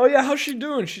real? Oh, yeah, how's she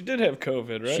doing? She did have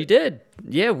COVID, right? she did.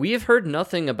 Yeah, we have heard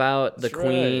nothing about the That's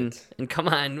Queen. right. And come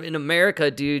on, in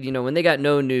America, dude, you know, when they got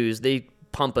no news, they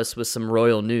pump us with some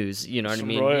royal news. You know what I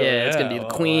mean? It's going to be the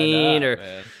well, why Queen not, or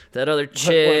man? that other Whether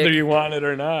chick. you want it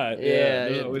or not. Yeah,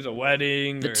 There's yeah. always a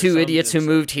wedding. The or two idiots who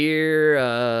something. moved here,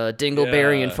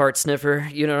 Dingleberry and Yeah. Fart Sniffer.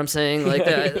 You know what I'm saying? Like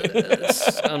that.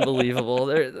 It's unbelievable.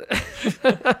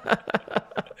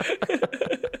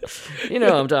 You know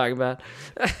what I'm talking about.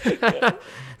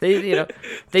 They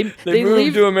They moved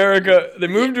leave. to America. They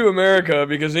moved to America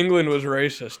because England was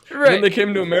racist. Right. Then they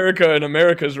came to America and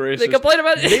America's racist. They complain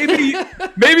about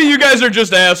it. Maybe you guys are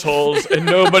just assholes and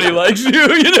nobody likes you.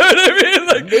 You know what I mean?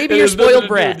 Like, Maybe it you're has nothing spoiled to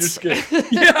do with your brats. skin.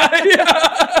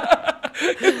 Yeah.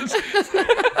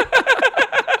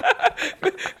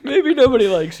 Maybe nobody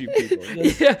likes you people.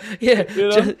 Yeah. You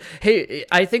know? Hey,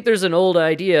 I think there's an old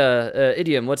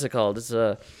idiom. What's it called? It's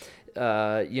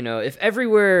if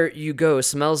everywhere you go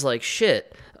smells like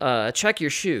shit, check your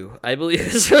shoe. I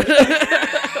believe.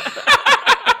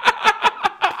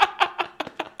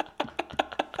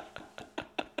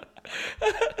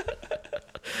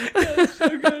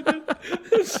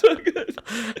 So good.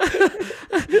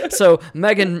 So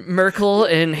Meghan Merkel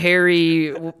and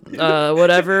Harry,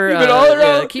 whatever. You've been all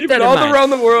around, keep you've that been in all mind. around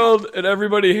the world and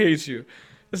everybody hates you.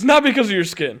 It's not because of your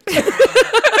skin.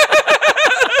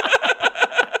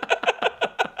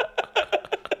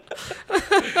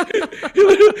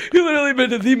 You literally been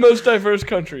to the most diverse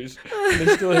countries, and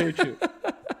they still hate you.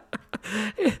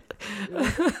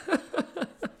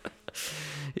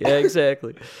 Yeah,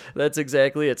 exactly. That's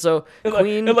exactly it. So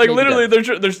Queen, And like maybe literally,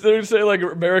 dead. they're saying like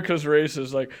America's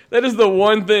racist. Like that is the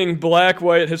one thing black,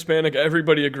 white, Hispanic,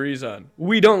 everybody agrees on.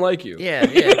 We don't like you. Yeah,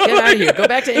 get out of here. Go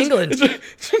back to England.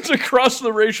 It's across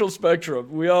the racial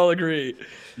spectrum. We all agree.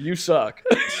 You suck.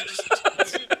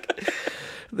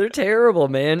 They're terrible,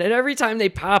 man. And every time they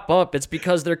pop up, it's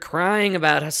because they're crying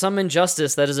about some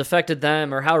injustice that has affected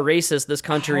them or how racist this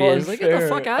country How is. Like, get the unfair.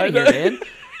 fuck out I of here, know. man.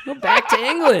 Go back to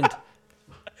England.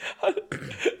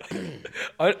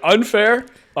 Unfair?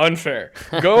 Unfair.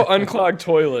 Go unclog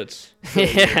toilets.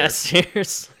 Yeah,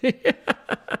 seriously.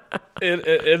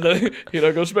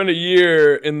 Go spend a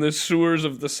year in the sewers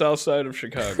of the south side of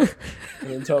Chicago. And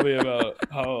then tell me about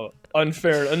how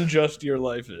unfair and unjust your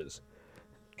life is.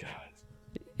 God.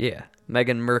 Yeah,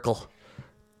 Meghan Merkel.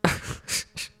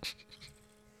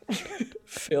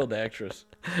 Failed actress.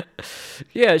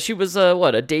 Yeah, she was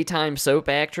a daytime soap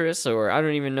actress, or I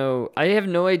don't even know. I have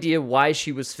no idea why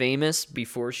she was famous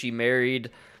before she married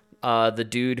the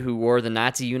dude who wore the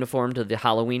Nazi uniform to the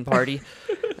Halloween party.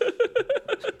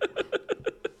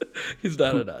 He's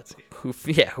not a Nazi.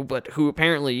 Who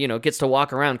apparently gets to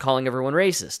walk around calling everyone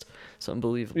racist. It's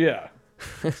unbelievable. Yeah.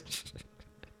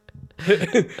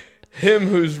 him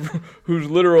whose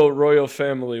literal royal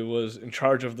family was in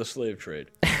charge of the slave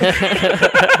trade.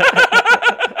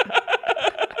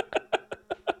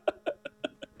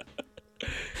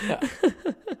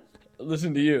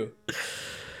 Listen to you.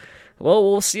 Well,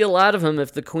 we'll see a lot of him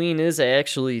if the queen is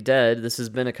actually dead. This has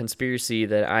been a conspiracy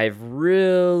that I've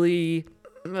really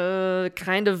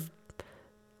kind of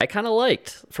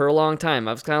liked for a long time.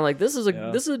 I was kind of like, this is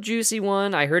a juicy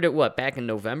one. I heard it back in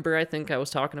November. I think I was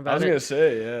talking about it. I was gonna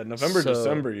say November,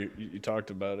 December. You talked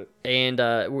about it. And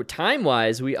time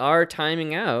wise, we are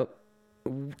timing out,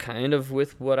 kind of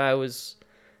with what I was,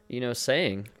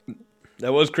 saying.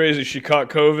 That was crazy. She caught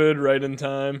COVID right in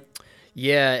time.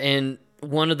 Yeah, and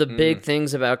one of the big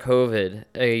things about COVID,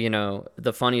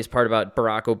 the funniest part about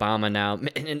Barack Obama now,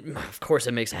 and of course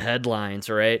it makes headlines,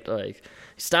 right? Like,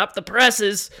 stop the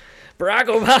presses. Barack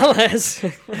Obama has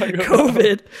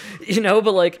COVID,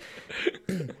 but like,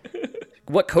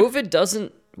 what COVID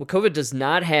does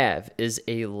not have is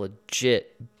a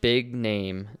legit big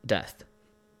name death.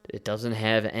 It doesn't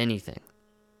have anything.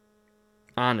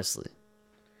 Honestly.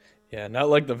 Yeah, not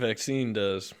like the vaccine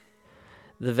does.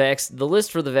 The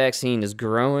list for the vaccine is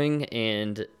growing,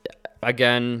 and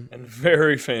again, and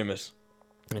very famous.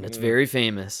 And it's very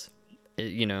famous,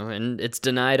 and it's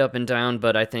denied up and down.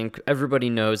 But I think everybody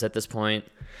knows at this point,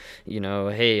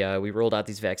 hey, we rolled out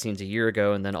these vaccines a year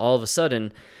ago, and then all of a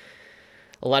sudden,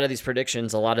 a lot of these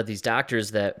predictions, a lot of these doctors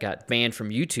that got banned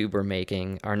from YouTube were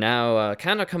making are now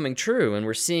kind of coming true. And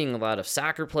we're seeing a lot of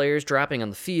soccer players dropping on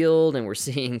the field, and we're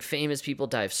seeing famous people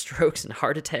die of strokes and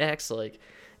heart attacks.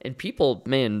 And people,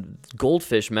 man,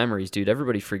 goldfish memories, dude.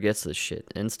 Everybody forgets this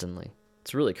shit instantly.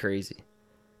 It's really crazy.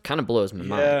 Kind of blows my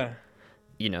mind.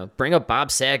 Bring up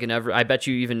Bob Saget. I bet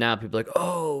you even now people are like,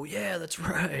 oh, yeah, that's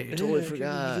right. I totally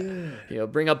forgot. Yeah.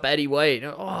 Bring up Betty White.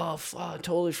 Oh, fuck,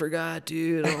 totally forgot,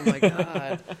 dude. Oh, my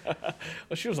God.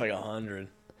 Well, she was like 100.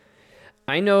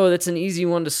 I know that's an easy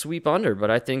one to sweep under,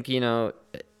 but I think,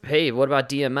 hey, what about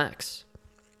DMX?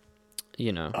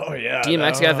 Oh yeah,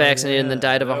 DMX got vaccinated and then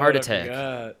died of a heart attack.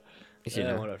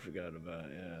 What I forgot about,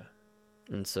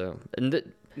 And so,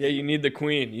 you need the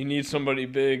queen. You need somebody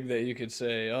big that you could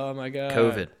say, "Oh my God,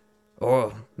 COVID,"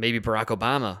 or maybe Barack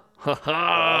Obama.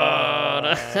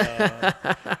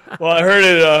 Well, I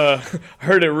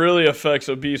heard it really affects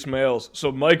obese males.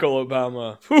 So Michael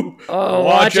Obama,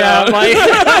 watch out, Mike.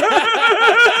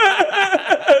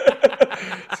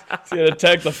 It's gonna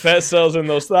attack the fat cells in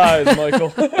those thighs,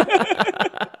 Michael.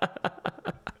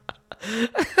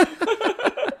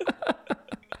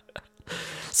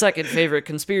 Second favorite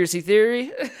conspiracy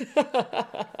theory.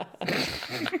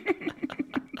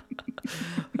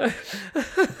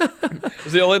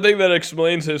 It's the only thing that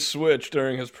explains his switch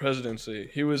during his presidency.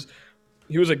 He was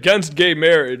against gay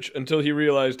marriage until he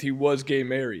realized he was gay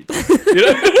married.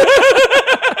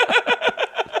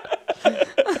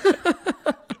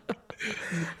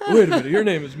 Wait a minute, your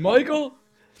name is Michael?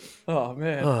 Oh,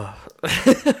 man.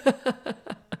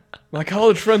 My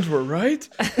college friends were right?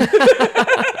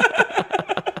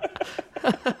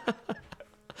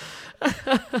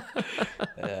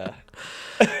 Yeah.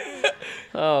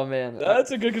 Oh, man.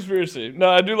 That's a good conspiracy. No,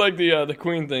 I do like the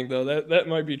Queen thing, though. That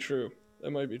might be true.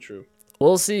 That might be true.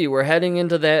 We'll see. We're heading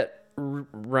into that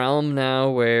realm now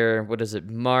where,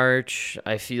 March?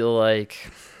 I feel like...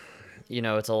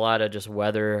 it's a lot of just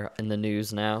weather in the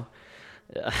news now.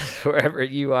 Wherever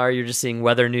you are, you're just seeing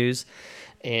weather news.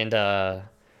 And, I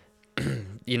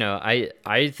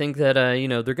think that,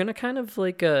 they're going to kind of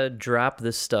drop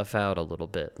this stuff out a little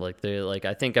bit.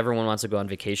 I think everyone wants to go on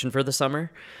vacation for the summer,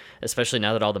 especially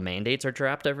now that all the mandates are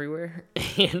dropped everywhere,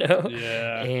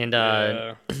 Yeah. And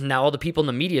now all the people in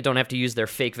the media don't have to use their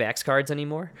fake vax cards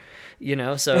anymore,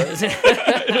 so.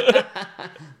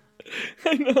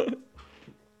 I know.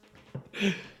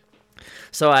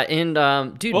 So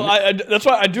dude. Well, that's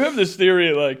why I do have this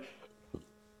theory.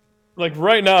 Like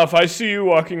right now, if I see you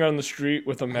walking on the street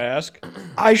with a mask,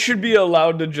 I should be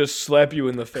allowed to just slap you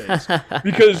in the face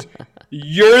because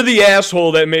you're the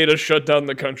asshole that made us shut down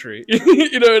the country.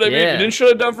 You know what I mean? You didn't shut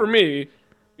it down for me.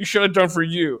 You shut it down for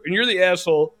you, and you're the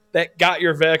asshole that got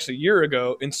your vax a year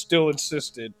ago and still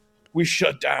insisted we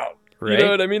shut down. Right? You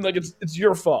know what I mean? Like it's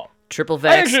your fault. Triple vax.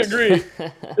 I actually agree.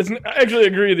 I actually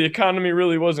agree. The economy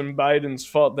really wasn't Biden's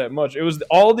fault that much. It was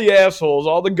all the assholes,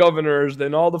 all the governors,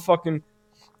 then all the fucking,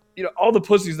 all the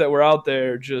pussies that were out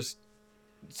there just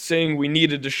saying we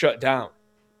needed to shut down.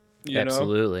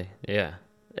 Absolutely, yeah.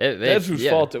 That's whose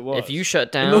fault it was. If you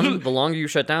shut down, the longer you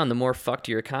shut down, the more fucked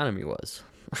your economy was.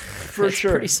 For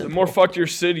sure. The more fucked your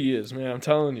city is, man. I'm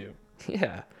telling you.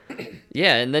 Yeah.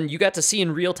 Yeah, and then you got to see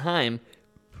in real time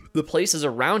the places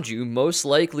around you most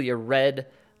likely a red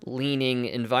leaning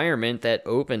environment that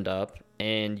opened up,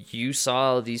 and you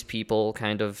saw these people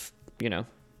kind of,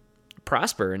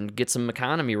 prosper and get some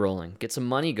economy rolling, get some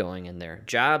money going in there,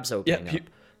 jobs opening up.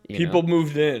 People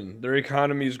moved in, their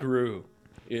economies grew,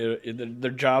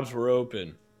 their jobs were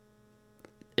open.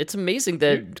 It's amazing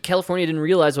that California didn't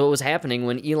realize what was happening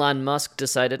when Elon Musk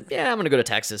decided, I'm going to go to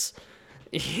Texas.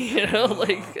 There's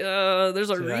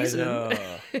a reason.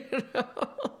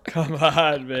 Come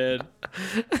on, man.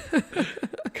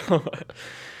 Come on.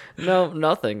 No,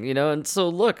 nothing, and so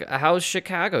look, how's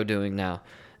Chicago doing now?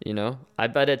 I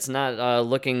bet it's not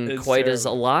looking quite as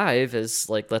alive as,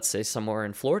 like, let's say somewhere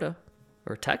in Florida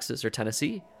or Texas or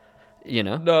Tennessee.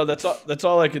 No, that's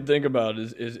all I could think about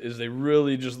is they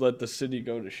really just let the city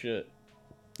go to shit.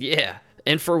 Yeah,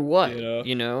 and for what?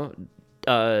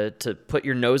 To put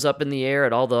your nose up in the air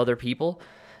at all the other people,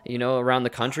 around the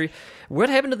country. What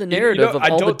happened to the narrative of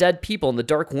all the dead people in the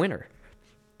dark winter?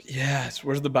 Yes,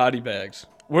 where's the body bags?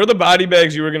 Where are the body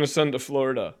bags you were gonna send to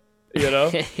Florida?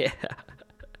 Yeah.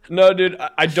 No, dude,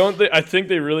 I think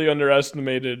they really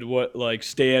underestimated what, like,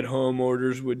 stay-at-home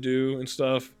orders would do and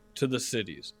stuff to the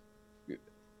cities.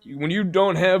 When you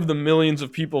don't have the millions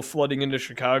of people flooding into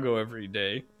Chicago every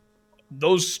day,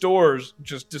 those stores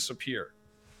just disappear.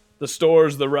 The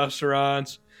stores, the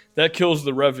restaurants, that kills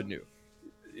the revenue.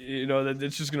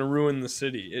 It's just going to ruin the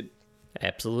city.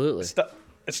 Absolutely.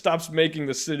 It stops making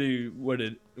the city what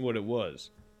it was.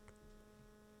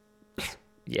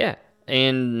 Yeah.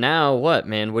 And now what,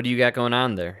 man? What do you got going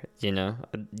on there?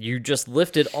 You just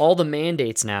lifted all the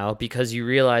mandates now because you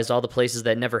realized all the places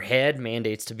that never had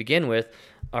mandates to begin with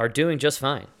are doing just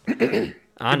fine.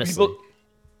 Honestly.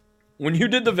 When you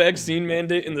did the vaccine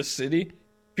mandate in the city,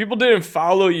 people didn't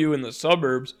follow you in the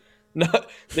suburbs. No,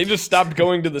 they just stopped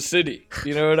going to the city.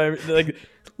 You know what I mean? Like,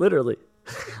 literally.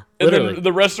 And then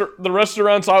the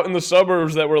restaurants out in the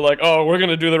suburbs that were like, oh, we're going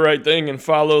to do the right thing and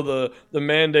follow the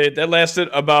mandate, that lasted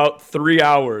about 3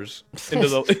 hours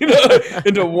into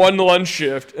into one lunch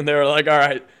shift. And they were like, all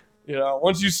right,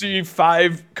 once you see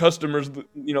 5 customers,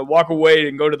 walk away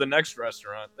and go to the next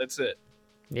restaurant. That's it.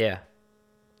 Yeah,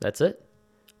 that's it.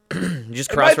 You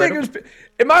just cross-read them.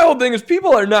 And my whole thing is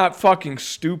people are not fucking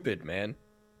stupid, man.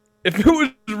 If it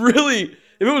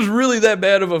was really that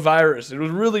bad of a virus, it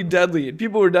was really deadly, and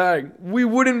people were dying, we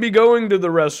wouldn't be going to the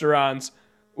restaurants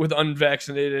with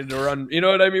unvaccinated or you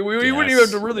know what I mean? We wouldn't even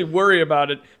have to really worry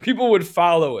about it. People would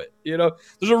follow it.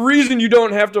 There's a reason you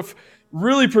don't have to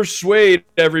really persuade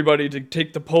everybody to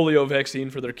take the polio vaccine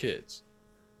for their kids.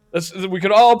 We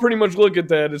could all pretty much look at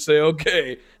that and say,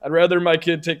 okay, I'd rather my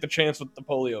kid take the chance with the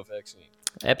polio vaccine.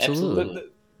 Absolutely.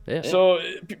 Yeah. So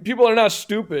people are not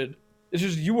stupid. It's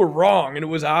just you were wrong, and it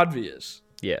was obvious.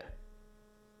 Yeah.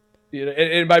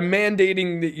 And by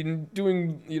mandating that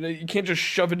you can't just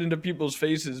shove it into people's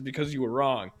faces because you were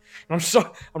wrong. And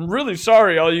I'm really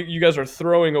sorry, all you guys are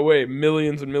throwing away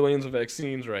millions and millions of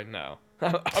vaccines right now.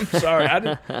 I'm sorry, I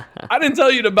didn't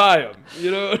tell you to buy them.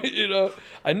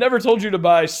 I never told you to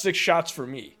buy 6 shots for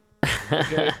me.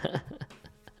 Okay?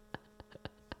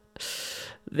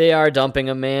 They are dumping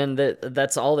a man.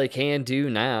 That's all they can do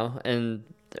now, and.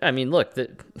 I mean, look,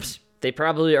 they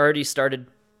probably already started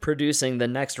producing the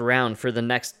next round for the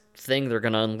next thing they're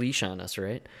going to unleash on us,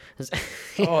 right?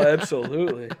 Oh,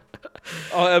 absolutely.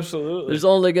 Oh, absolutely. There's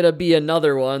only going to be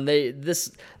another one.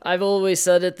 I've always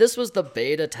said it. This was the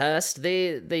beta test.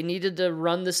 They needed to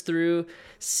run this through,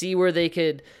 see what they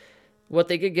could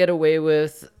get away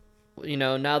with.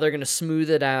 Now they're going to smooth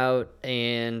it out,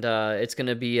 and it's going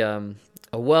to be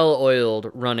a well-oiled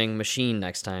running machine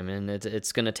next time, and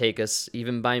it's going to take us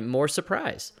even by more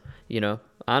surprise,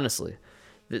 honestly.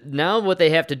 Now what they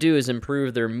have to do is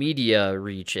improve their media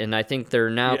reach, and I think they're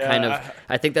now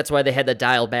I think that's why they had to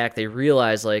dial back. They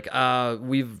realized, like,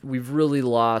 we've really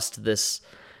lost this,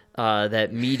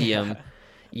 that medium.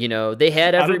 They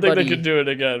had everybody. I don't think they could do it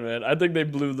again, man. I think they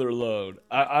blew their load.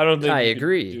 I don't think I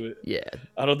agree. Do it. Yeah.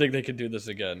 I don't think they could do this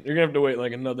again. You're going to have to wait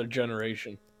like another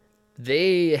generation.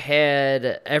 They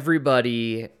had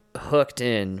everybody hooked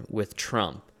in with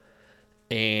Trump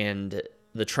and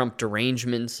the Trump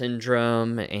derangement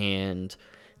syndrome and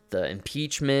the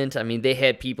impeachment. I mean, they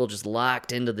had people just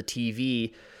locked into the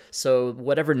TV. So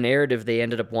whatever narrative they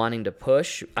ended up wanting to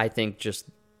push, I think just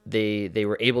they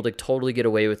were able to totally get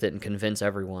away with it and convince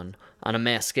everyone on a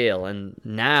mass scale. And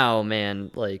now, man,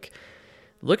 like,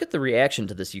 look at the reaction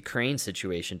to this Ukraine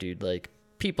situation, dude. Like,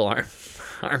 people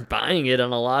aren't buying it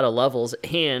on a lot of levels,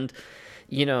 and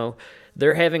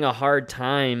they're having a hard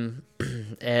time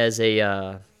as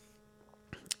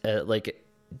like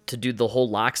to do the whole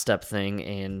lockstep thing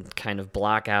and kind of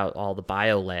block out all the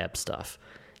biolab stuff.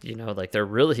 Like, they're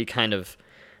really kind of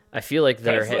I feel like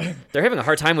they're having a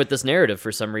hard time with this narrative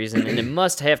for some reason, and it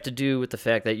must have to do with the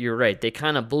fact that you're right. They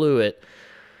kind of blew it.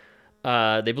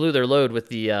 They blew their load with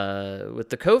the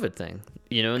COVID thing,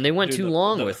 and they went too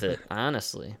long with it.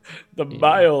 Honestly, the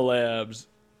biolabs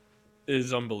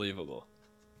is unbelievable.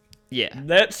 Yeah,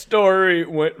 that story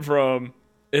went from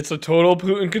it's a total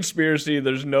Putin conspiracy.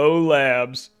 There's no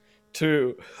labs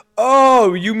to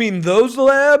oh, you mean those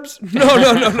labs?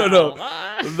 No.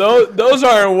 Those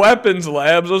aren't weapons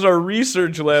labs. Those are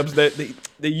research labs that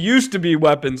they used to be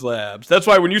weapons labs. That's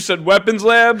why when you said weapons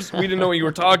labs, we didn't know what you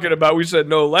were talking about. We said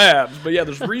no labs. But yeah,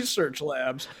 there's research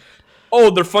labs. Oh,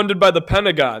 they're funded by the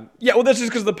Pentagon. Yeah, well, that's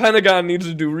just because the Pentagon needs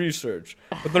to do research.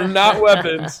 But they're not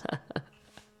weapons.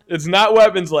 It's not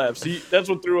weapons labs. See, that's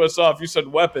what threw us off. You said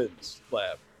weapons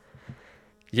lab.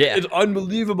 Yeah. It's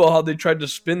unbelievable how they tried to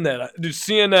spin that. Dude,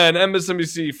 CNN,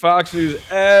 MSNBC, Fox News,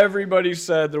 everybody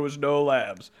said there was no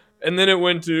labs. And then it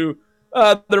went to,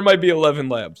 there might be 11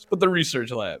 labs, but they're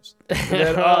research labs.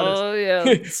 Then, oh, yeah.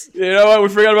 You know what? We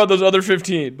forgot about those other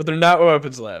 15, but they're not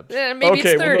weapons labs. Yeah, maybe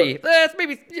it's 30. That's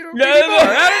maybe, maybe more.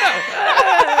 I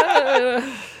don't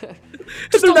know.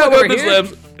 They're not weapons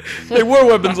labs. They were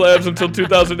weapons labs until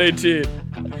 2018.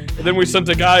 And then we sent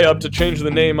a guy up to change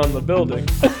the name on the building.